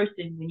healed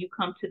person when you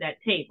come to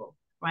that table.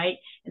 Right.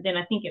 And then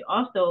I think it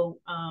also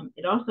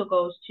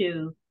goes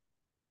to,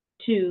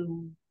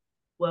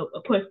 well,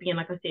 of course, being,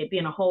 like I said,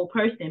 being a whole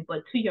person,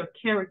 but to your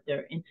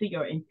character and to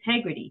your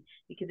integrity.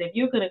 Because if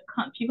you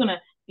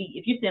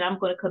said, I'm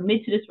going to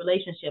commit to this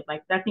relationship,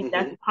 like, I think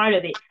that's part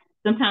of it.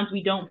 Sometimes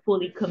we don't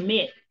fully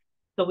commit.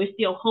 So we're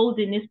still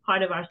holding this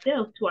part of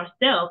ourselves to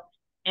ourselves.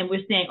 And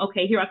we're saying,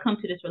 okay, here I come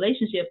to this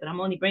relationship, but I'm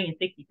only bringing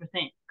 60%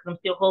 because I'm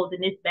still holding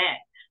this back.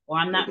 Or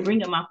I'm not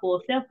bringing my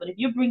full self. But if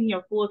you're bringing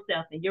your full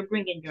self and you're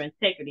bringing your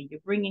integrity, you're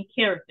bringing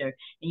character,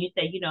 and you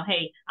say,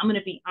 hey, I'm going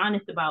to be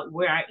honest about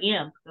where I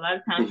am. Because a lot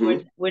of times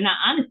we're not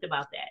honest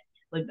about that.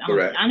 But I'm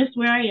going to be honest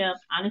where I am,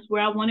 honest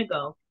where I want to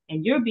go.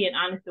 And you're being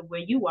honest of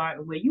where you are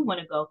and where you want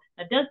to go.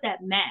 Now, does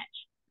that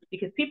match?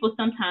 Because people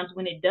sometimes,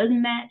 when it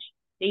doesn't match,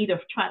 they either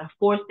try to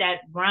force that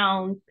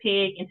round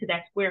peg into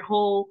that square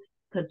hole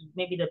because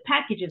maybe the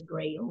package is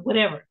gray or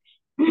whatever.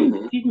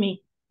 Excuse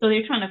me. So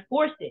they're trying to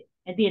force it.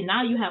 And then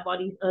now you have all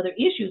these other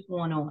issues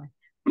going on.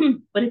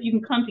 But if you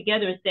can come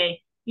together and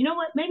say, you know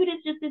what, maybe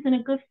this just isn't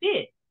a good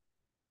fit,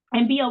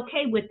 and be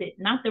okay with it,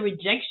 not the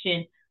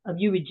rejection of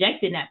you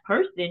rejecting that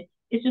person.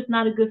 It's just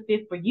not a good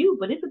fit for you,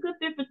 but it's a good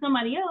fit for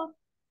somebody else.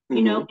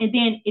 And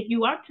then if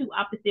you are two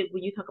opposite,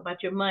 when you talk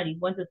about your money,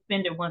 one's a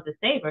spender, one's a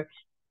saver,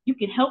 you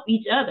can help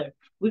each other.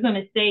 We're going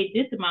to save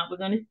this amount, we're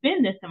going to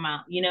spend this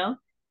amount,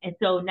 And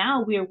so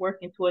now we're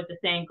working towards the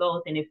same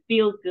goals, and it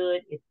feels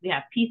good. We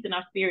have peace in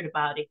our spirit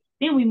about it.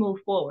 Then we move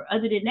forward.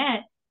 Other than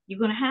that, you're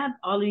going to have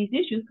all of these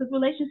issues because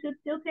relationships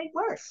still take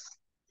work.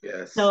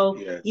 Yes. So,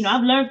 yes.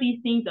 I've learned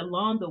these things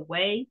along the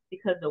way,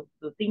 because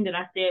the thing that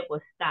I said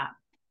was stop.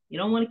 You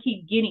don't want to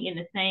keep getting in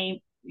the same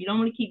You don't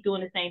want to keep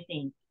doing the same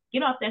thing.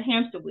 Get off that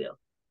hamster wheel.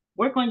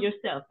 Work on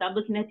yourself. Stop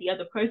looking at the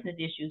other person's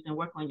issues and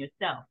work on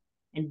yourself.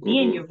 And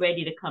then you're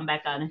ready to come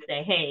back out and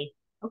say, hey,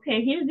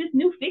 okay, here's this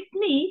new fix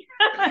me.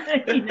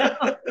 You know?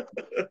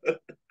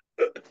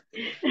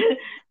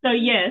 So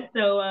yeah,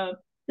 so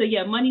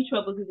yeah, money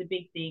troubles is a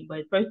big thing,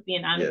 but first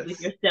being honest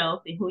with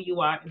yourself and who you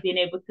are, and being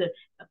able to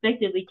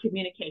effectively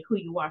communicate who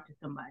you are to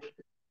somebody.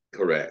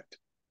 Correct.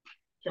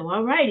 So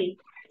all righty,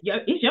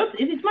 is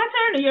it my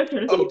turn or your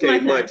turn? Okay,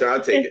 my turn.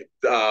 I'll take it.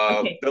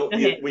 Okay, go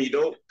ahead. When you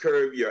don't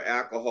curb your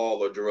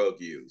alcohol or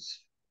drug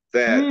use,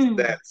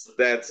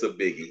 that's a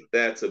biggie.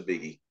 That's a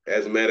biggie.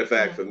 As a matter of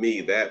fact, for me,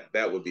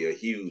 that would be a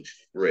huge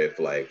red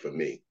flag for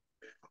me.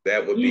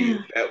 That would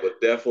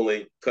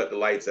definitely cut the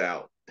lights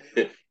out.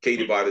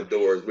 Katie by the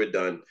doors, we're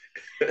done.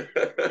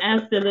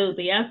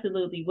 Absolutely,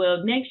 absolutely.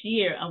 Well, next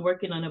year I'm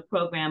working on a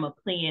program, a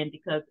plan,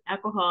 because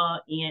alcohol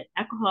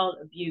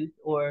abuse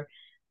or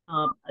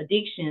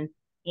addictions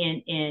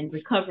and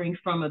recovering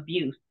from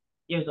abuse.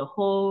 There's a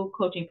whole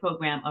coaching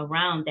program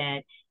around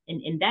that,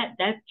 and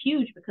that's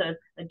huge because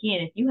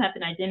again, if you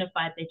haven't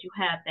identified that you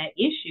have that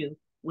issue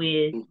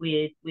with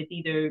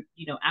either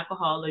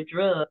alcohol or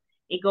drug,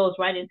 it goes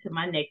right into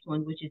my next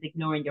one, which is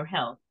ignoring your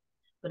health.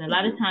 But a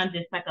lot of times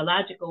it's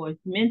psychological or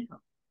it's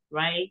mental,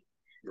 right?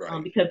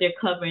 Right. Because they're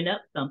covering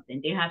up something.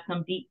 They have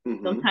some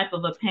type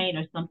of a pain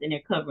or something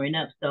they're covering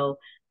up. So,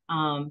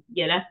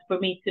 yeah, that's for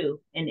me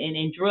too.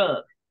 And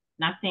drugs.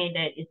 Not saying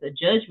that it's a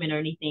judgment or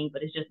anything,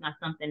 but it's just not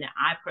something that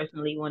I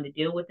personally want to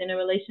deal with in a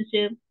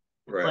relationship.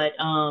 Right.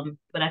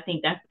 But I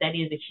think that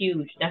is a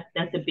huge.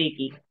 That's a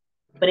biggie.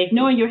 But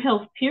ignoring your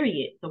health,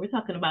 period. So we're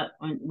talking about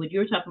when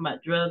you're talking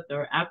about drugs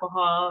or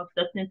alcohol,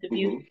 substance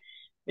abuse.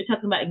 We're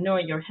talking about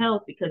ignoring your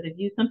health because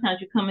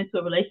sometimes you come into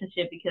a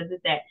relationship because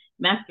it's that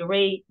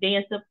masquerade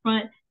dance up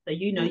front. So,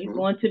 you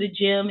go into the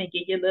gym and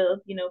get your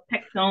little,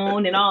 pecs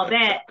on and all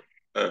that.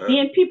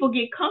 Then people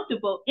get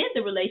comfortable in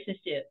the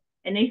relationship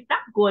and they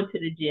stop going to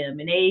the gym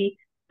and they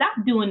stop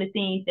doing the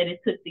things that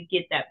it took to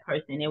get that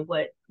person. And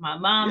what my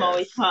mom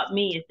always taught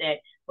me is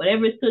that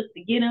whatever it took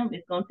to get them,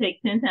 it's going to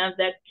take 10 times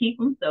that to keep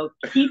them. So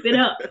keep it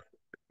up.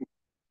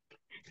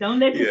 Don't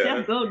let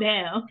yourself go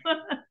down.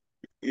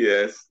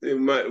 Yes,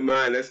 in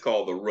mine that's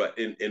called the rut.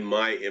 In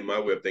my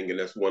way of thinking,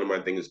 that's one of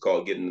my things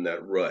called getting in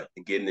that rut,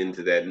 getting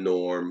into that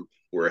norm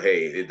where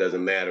hey, it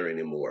doesn't matter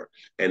anymore,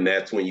 and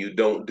that's when you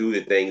don't do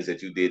the things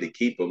that you did to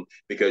keep them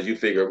because you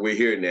figure we're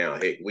here now.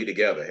 Hey, we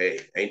together. Hey,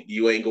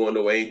 you ain't going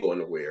nowhere. Ain't going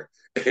nowhere.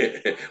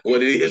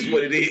 What it is,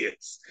 what it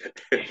is.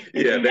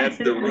 Yeah, that's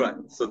the rut.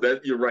 So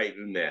that you're right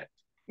in that.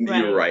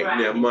 You're right.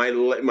 Now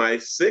my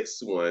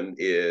sixth one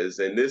is,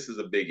 and this is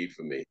a biggie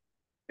for me.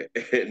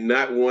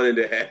 Not wanting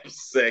to have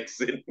sex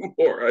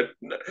anymore.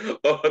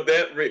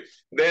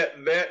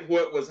 That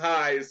what was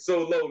high is so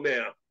low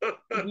now. Oh,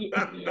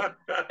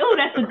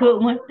 that's a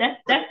good one.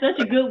 That's such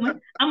a good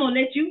one. I'm gonna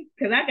let you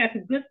because I got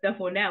some good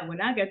stuff on that one.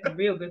 I got some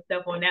real good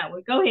stuff on that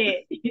one. Go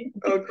ahead.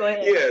 Go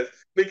ahead. Yes,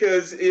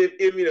 because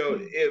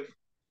if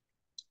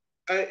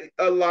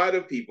a lot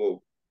of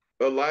people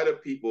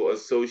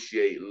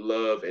associate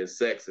love and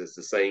sex as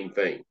the same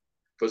thing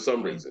for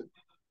some reason.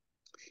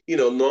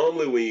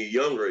 Normally when you're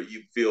younger,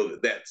 you feel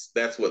that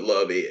that's what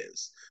love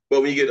is.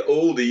 But when you get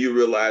older, you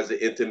realize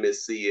the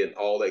intimacy and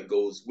all that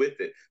goes with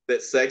it,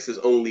 that sex is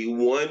only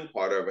one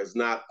part of it, it's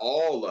not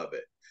all of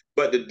it.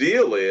 But the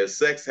deal is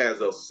sex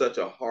has such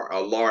a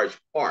large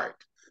part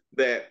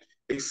that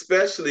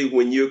especially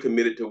when you're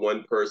committed to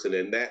one person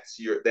and that's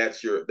your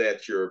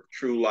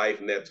true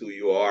life and that's who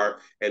you are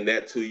and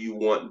that's who you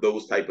want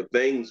those type of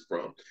things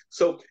from.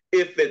 So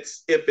if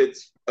it's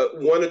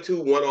one or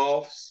two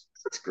one-offs,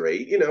 that's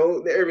great,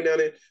 every now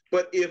and then.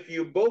 But if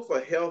you both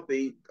are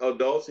healthy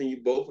adults and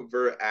you both are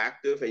very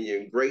active and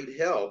you're in great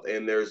health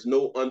and there's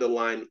no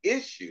underlying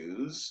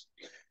issues,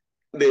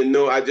 then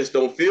no, I just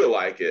don't feel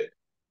like it.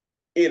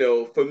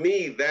 For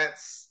me,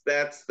 that's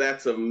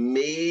a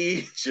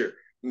major,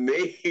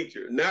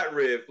 not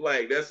red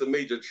flag. That's a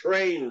major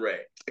train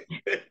wreck.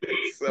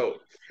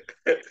 So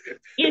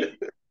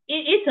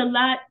it's a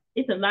lot.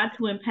 It's a lot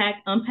to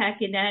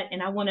unpack in that,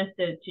 and I want us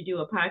to do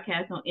a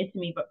podcast on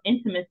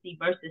intimacy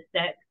versus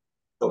sex.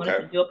 I want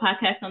us to do a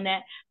podcast on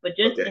that. But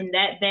just in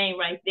that vein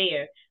right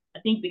there, I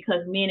think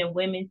because men and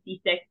women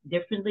see sex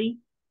differently,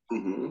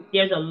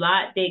 there's a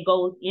lot that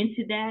goes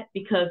into that.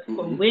 Because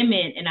for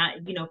women, and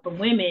for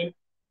women,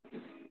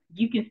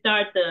 you can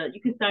start the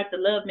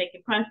love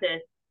making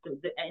process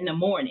in the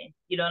morning.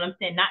 You know what I'm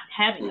saying? Not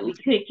having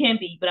it can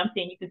be, but I'm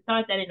saying you can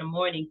start that in the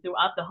morning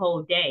throughout the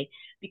whole day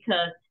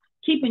because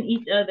keeping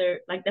each other,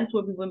 like that's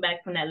where we went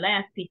back from that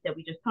last piece that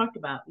we just talked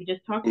about. We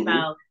just talked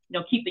about,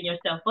 keeping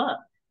yourself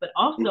up, but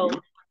also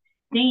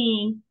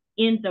staying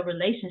in the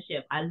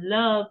relationship. I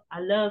love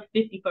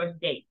 50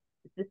 First Dates.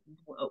 This is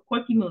a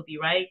quirky movie,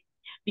 right?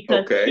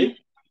 Because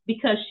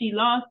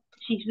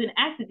she's in an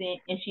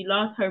accident and she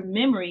lost her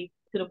memory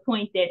to the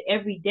point that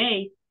every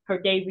day her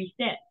day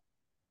reset.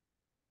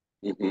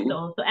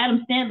 So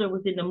Adam Sandler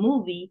was in the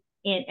movie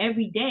and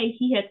every day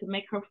he had to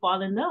make her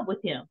fall in love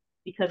with him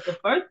because the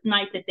first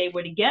night that they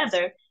were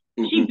together,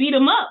 she beat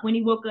him up when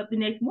he woke up the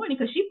next morning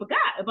because she forgot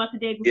about the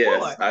day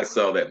Yes, before. I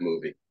saw that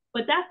movie.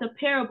 But that's a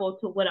parable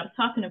to what I'm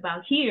talking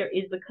about here,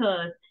 is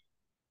because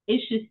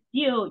it should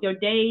still, your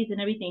days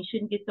and everything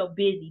shouldn't get so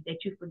busy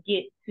that you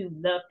forget to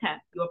love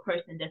tap your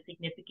person that's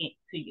significant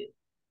to you.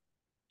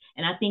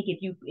 And I think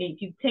if you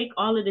take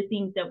all of the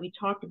things that we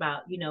talked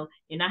about, you're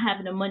not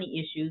having the money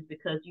issues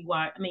because you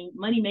are. I mean,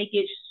 money may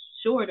get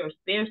short or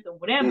scarce or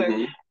whatever,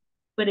 Mm-hmm.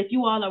 but if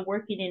you all are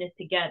working in it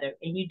together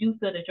and you do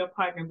feel that your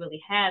partner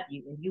really have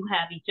you and you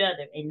have each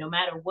other, and no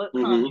matter what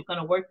comes, Mm-hmm. you're going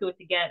to work through it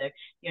together.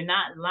 You're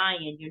not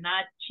lying, you're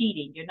not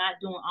cheating, you're not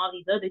doing all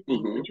these other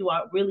things, Mm-hmm. but you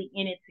are really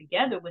in it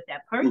together with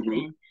that Mm-hmm.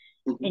 person,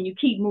 Mm-hmm. and you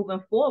keep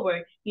moving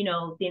forward,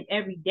 then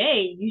every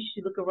day you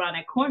should look around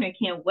that corner and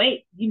can't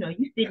wait. You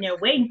sitting there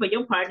waiting for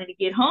your partner to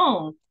get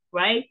home,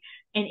 right?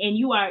 And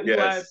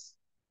Yes.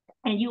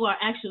 you are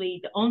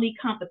actually the only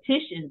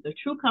competition, the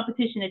true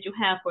competition that you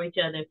have for each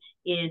other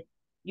is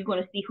you're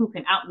going to see who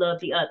can outlove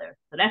the other.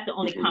 So that's the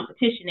only Mm-hmm.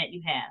 competition that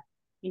you have.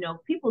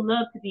 People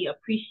love to be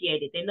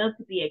appreciated. They love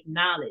to be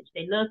acknowledged.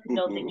 They love to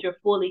know that Mm-hmm.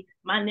 you're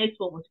my next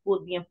one was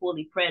being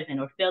fully present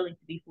or failing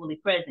to be fully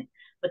present,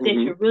 but that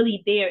Mm-hmm. you're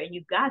really there and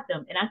you got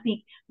them. And I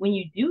think when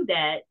you do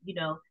that,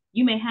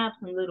 you may have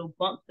some little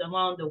bumps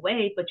along the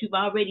way, but you've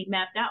already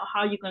mapped out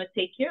how you're going to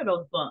take care of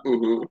those bumps.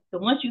 Mm-hmm. So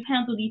once you've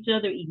handled each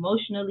other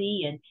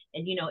emotionally, and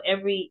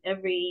every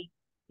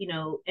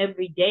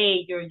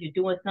day you're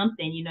doing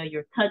something,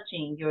 you're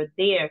touching, you're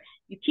there,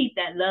 you keep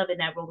that love and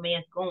that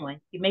romance going.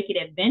 You make it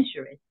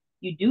adventurous.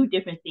 You do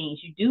different things.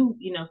 You do,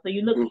 so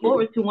you look Mm-hmm.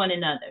 forward to one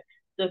another.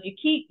 So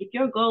if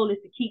your goal is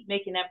to keep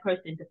making that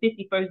person the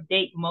 51st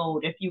date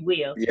mode, if you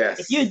will,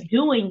 if you're Yes.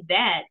 doing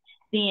that,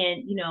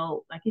 then,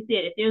 like you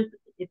said,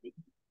 if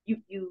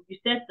you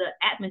set the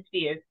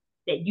atmosphere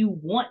that you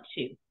want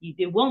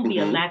there won't be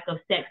a Mm-hmm. lack of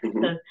sex Mm-hmm.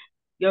 because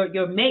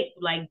your mate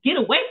like, get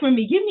away from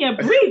me, give me a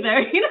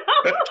breather,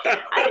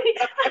 I need,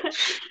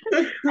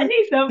 I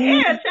need some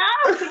air,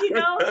 child,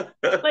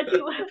 but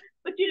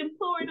you done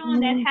poured on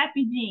that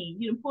happy gene.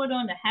 You done poured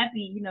on the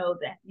happy,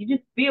 that you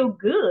just feel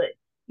good,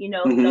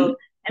 Mm-hmm. so.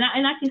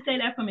 And I can say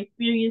that from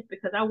experience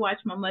because I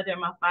watched my mother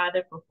and my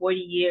father for 40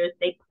 years.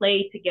 They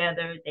played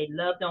together. They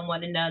loved on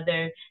one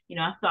another.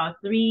 I saw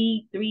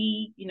three,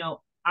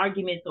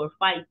 arguments or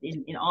fights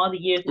in all the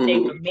years that they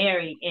Mm-hmm. were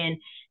married. And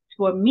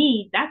for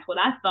me, that's what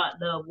I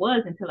thought love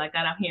was until I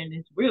got out here in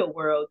this real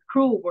world,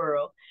 cruel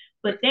world.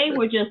 But they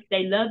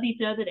loved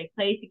each other. They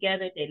played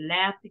together. They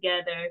laughed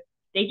together.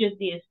 They just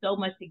did so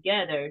much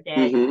together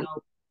that, Mm-hmm.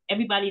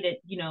 everybody that,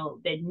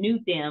 that knew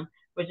them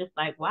were just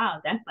like, wow,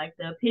 that's like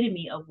the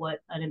epitome of what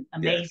an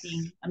Yes.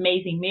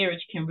 amazing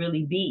marriage can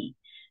really be.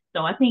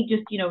 So I think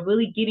just,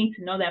 really getting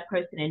to know that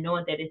person and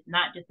knowing that it's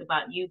not just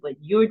about you, but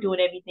you're doing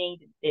everything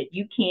that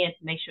you can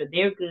to make sure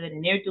they're good,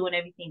 and they're doing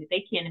everything that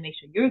they can to make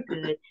sure you're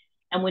good.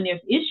 And when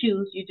there's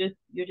issues,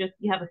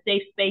 you have a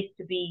safe space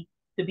to be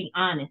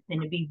honest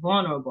and to be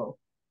vulnerable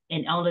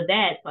and all of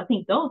that. So I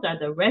think those are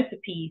the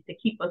recipes to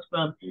keep us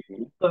from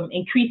Mm-hmm.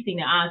 increasing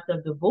the odds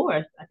of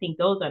divorce. I think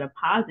those are the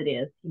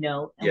positives, and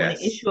when an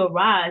Yes. issue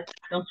arises,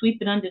 don't sweep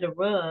it under the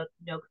rug,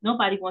 because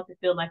nobody wants to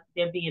feel like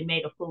they're being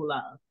made a fool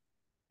of.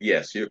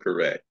 Yes, you're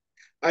correct.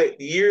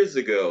 Years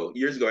ago,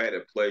 I had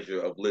the pleasure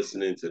of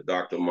listening to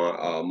Dr.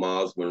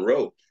 Miles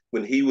Monroe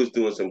when he was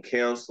doing some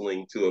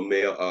counseling to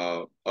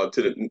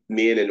to the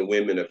men and the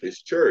women of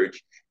his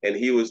church, and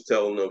he was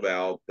telling them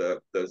about the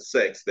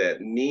sex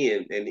that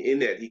men, and in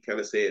that he kind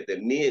of said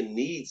that men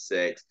need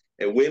sex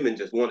and women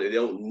just want it, they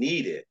don't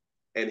need it.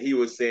 And he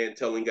was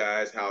telling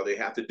guys how they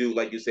have to do,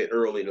 like you said,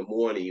 early in the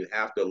morning, you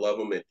have to love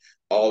them and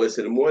all this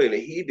in the morning.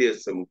 And he did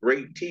some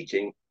great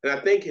teaching, and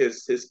I think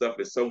his stuff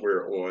is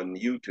somewhere on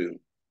YouTube.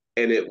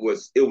 And it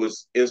was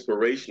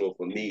inspirational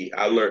for me.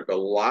 I learned a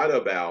lot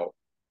about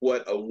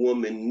what a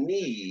woman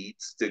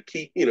needs to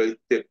keep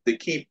to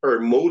keep her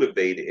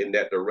motivated in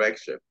that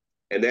direction,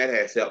 and that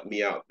has helped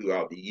me out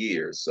throughout the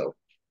years. So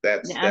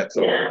Yeah, that's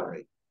all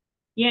right.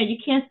 yeah, you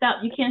can't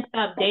stop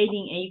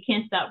dating, and you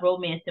can't stop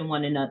romancing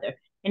one another.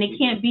 And it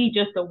Mm-hmm. can't be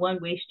just a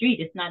one-way street.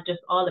 It's not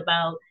just all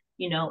about,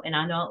 and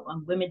I know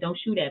women don't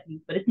shoot at me,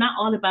 but it's not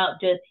all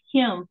about just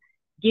him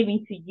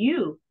giving to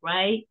you,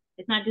 right?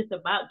 It's not just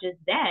about just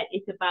that.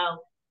 It's about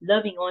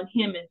loving on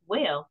him as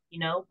well,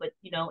 but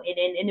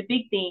and the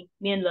big thing,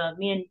 men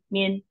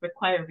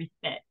require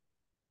respect,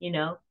 you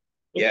know.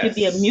 Yes. It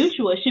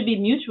should be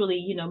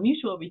mutually,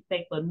 mutual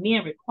respect, but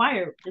men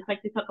require, just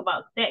like they talk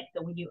about sex.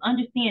 So when you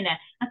understand that,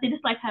 I say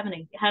it's like having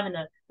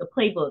a the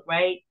playbook,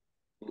 right?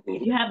 If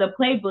Mm-hmm. you have the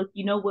playbook,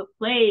 you know what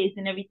plays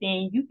and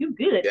everything, you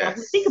good. Now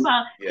think Yes.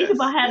 about think Yes.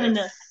 about having the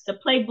Yes. the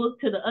playbook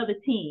to the other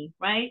team,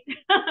 right?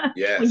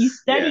 When you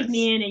Yes. study Yes.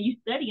 men and you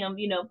study them,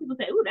 people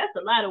say, "Ooh, that's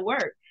a lot of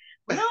work."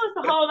 Well, no, it's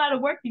a whole lot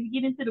of work. If you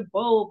get into the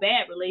bold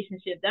bad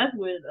relationship, that's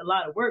where a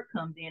lot of work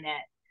comes in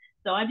at.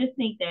 So I just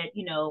think that,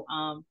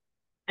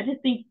 I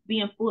just think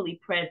being fully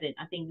present,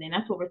 I think then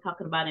that's what we're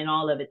talking about in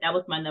all of it. That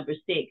was my number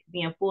 6,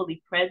 being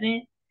fully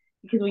present.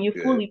 Because when you're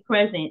Good. fully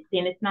present,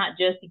 then it's not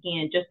just,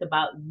 again, just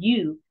about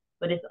you,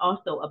 but it's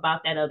also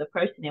about that other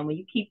person. And when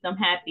you keep them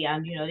happy,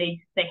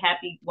 they say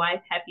happy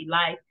wife, happy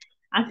life.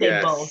 I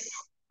say both. Yes.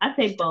 I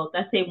say both.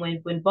 I say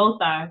when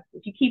both are,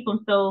 if you keep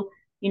them so,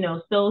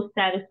 so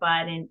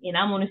satisfied, and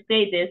I'm going to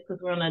say this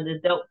because we're on an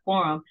adult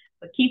forum,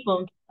 but keep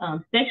them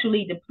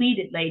sexually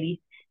depleted, ladies,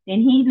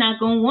 then he's not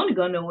going to want to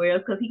go nowhere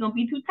else because he's going to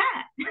be too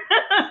tired.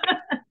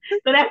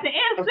 So that's the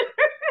answer.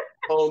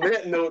 On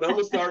that note, I'm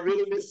gonna start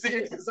reeling this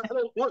in because I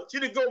don't want you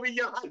to go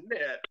beyond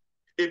that.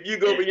 If you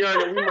go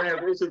beyond it, we might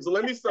have issues. So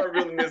let me start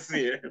reeling this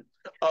in. Okay.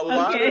 A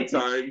lot of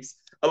times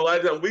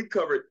we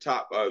covered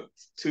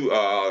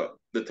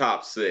the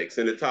top six,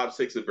 and the top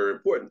six are very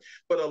important.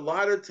 But a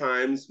lot of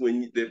times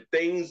when the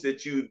things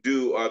that you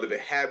do are the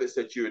habits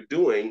that you're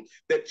doing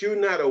that you're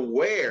not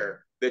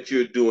aware that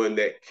you're doing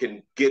that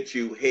can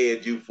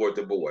head you for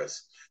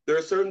divorce. There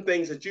are certain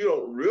things that you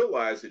don't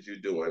realize that you're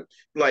doing.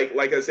 Like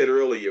I said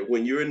earlier,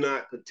 when you're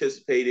not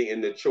participating in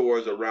the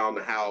chores around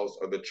the house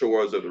or the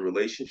chores of the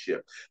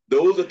relationship,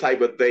 those are type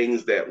of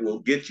things that will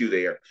get you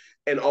there.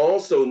 And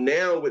also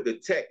now with the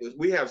tech,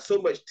 we have so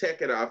much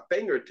tech at our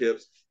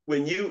fingertips.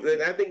 And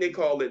I think they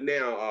call it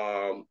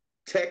now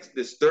text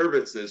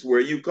disturbances,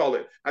 where you call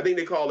it, I think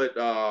they call it,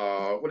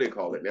 what do they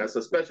call it now? It's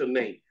a special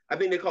name. I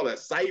think they call it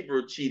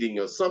cyber cheating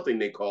or something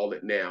they call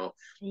it now.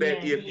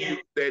 That Yeah. if you,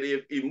 that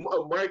if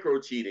micro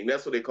cheating,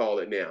 that's what they call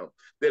it now.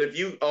 That if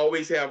you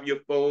always have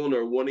your phone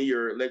or one of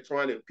your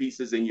electronic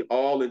pieces and you're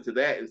all into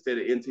that instead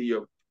of into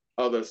your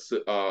other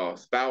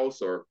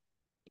spouse or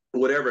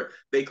whatever,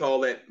 they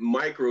call that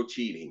micro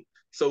cheating.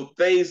 So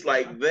things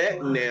like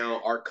that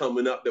now are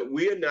coming up that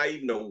we're not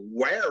even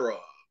aware of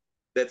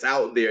that's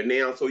out there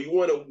now. So you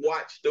want to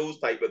watch those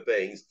type of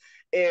things.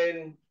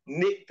 And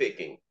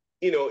nitpicking.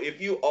 If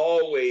you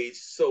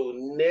always so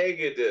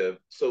negative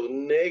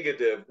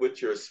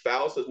with your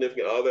spouse or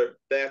significant other,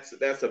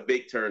 that's a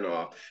big turn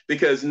off.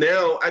 Because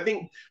now I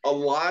think a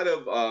lot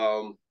of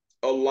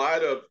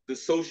the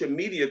social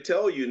media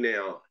tell you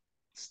now,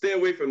 stay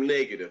away from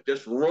negative.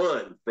 Just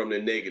run from the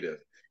negative.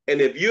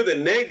 And if you're the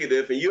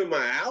negative and you're in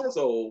my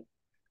household,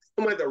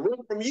 I'm going to run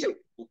from you.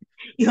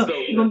 You're, So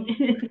you're, gonna,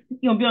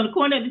 you're gonna be on the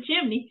corner of the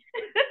chimney.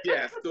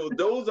 yes, so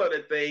those are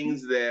the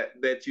things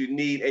that you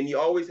need, and you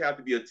always have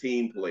to be a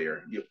team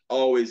player. You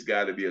always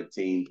got to be a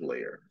team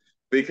player,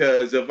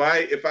 because if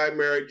I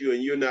married you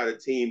and you're not a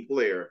team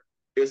player,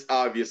 it's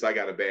obvious I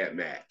got a bad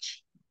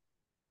match.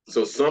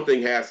 So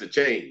something has to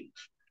change.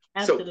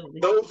 So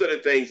Absolutely. those are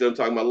the things that I'm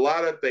talking about. A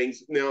lot of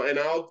things now, and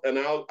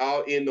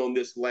I'll end on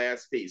this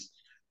last piece.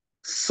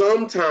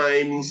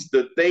 Sometimes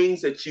the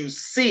things that you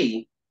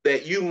see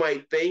that you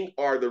might think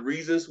are the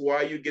reasons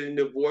why you're getting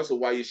divorced or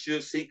why you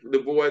should seek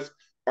divorce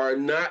are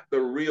not the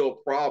real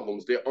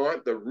problems. They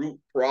aren't the root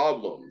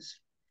problems.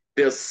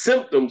 They're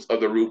symptoms of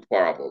the root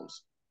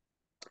problems.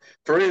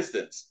 For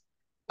instance,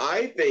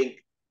 I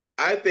think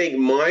I think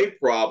my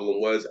problem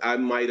was I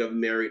might have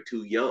married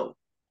too young.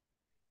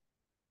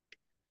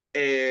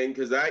 And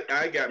because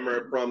I got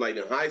married prom night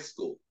in high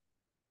school.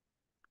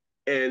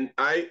 And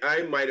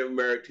I might have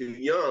married too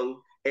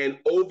young. And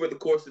over the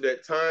course of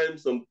that time,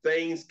 some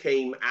things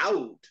came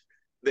out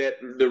that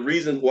the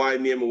reasons why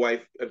me and my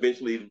wife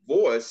eventually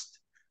divorced.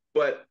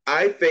 But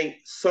I think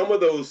some of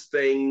those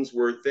things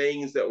were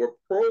things that were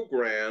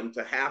programmed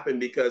to happen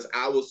because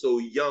I was so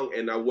young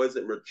and I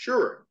wasn't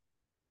mature.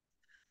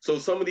 So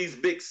some of these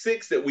big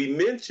six that we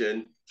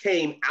mentioned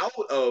came out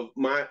of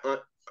my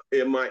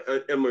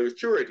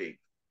immaturity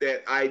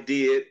that I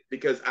did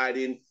because I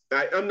didn't.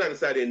 I'm not gonna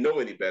say I didn't know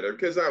any better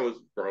because I was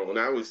grown.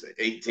 I was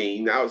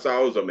 18. I was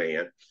a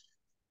man.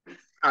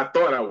 I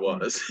thought I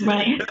was.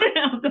 Right.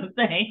 I was gonna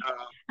say.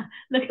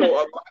 Look. So a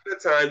lot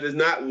of times it's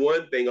not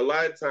one thing. A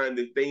lot of times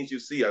the things you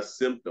see are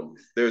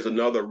symptoms. There's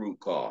another root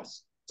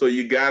cause. So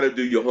you got to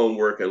do your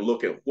homework and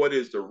look at what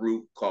is the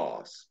root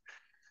cause.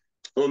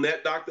 On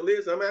that, Dr.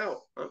 Liz, I'm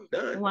out. I'm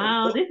done. I'm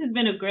Wow, full. this has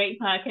been a great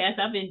podcast.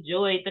 I've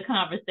enjoyed the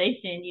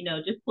conversation,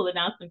 just pulling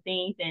out some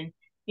things, and,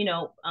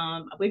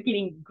 we're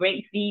getting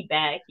great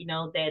feedback,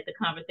 that the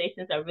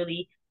conversations are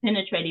really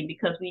penetrating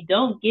because we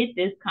don't get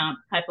this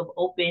type of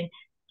open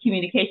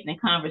communication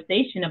and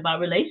conversation about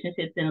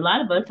relationships. And a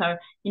lot of us are,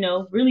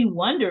 really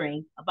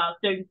wondering about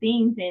certain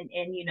things, and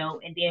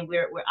then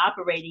we're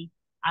operating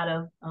out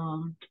of,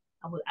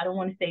 I don't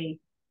want to say,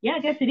 yeah, I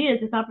guess it is.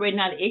 It's operating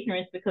out of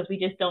ignorance because we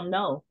just don't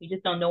know. We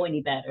just don't know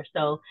any better.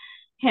 So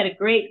had a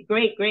great,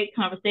 great, great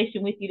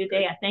conversation with you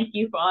today. I thank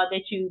you for all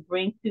that you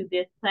bring to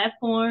this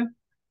platform.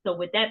 So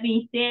with that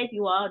being said,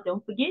 you all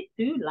don't forget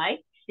to like,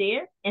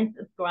 share, and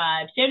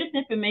subscribe. Share this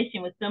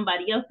information with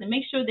somebody else and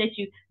make sure that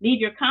you leave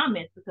your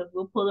comments because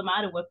we'll pull them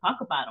out and we'll talk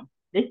about them.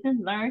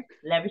 Listen, learn,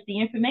 leverage the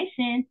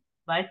information.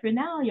 Bye for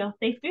now. Y'all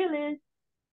stay fearless.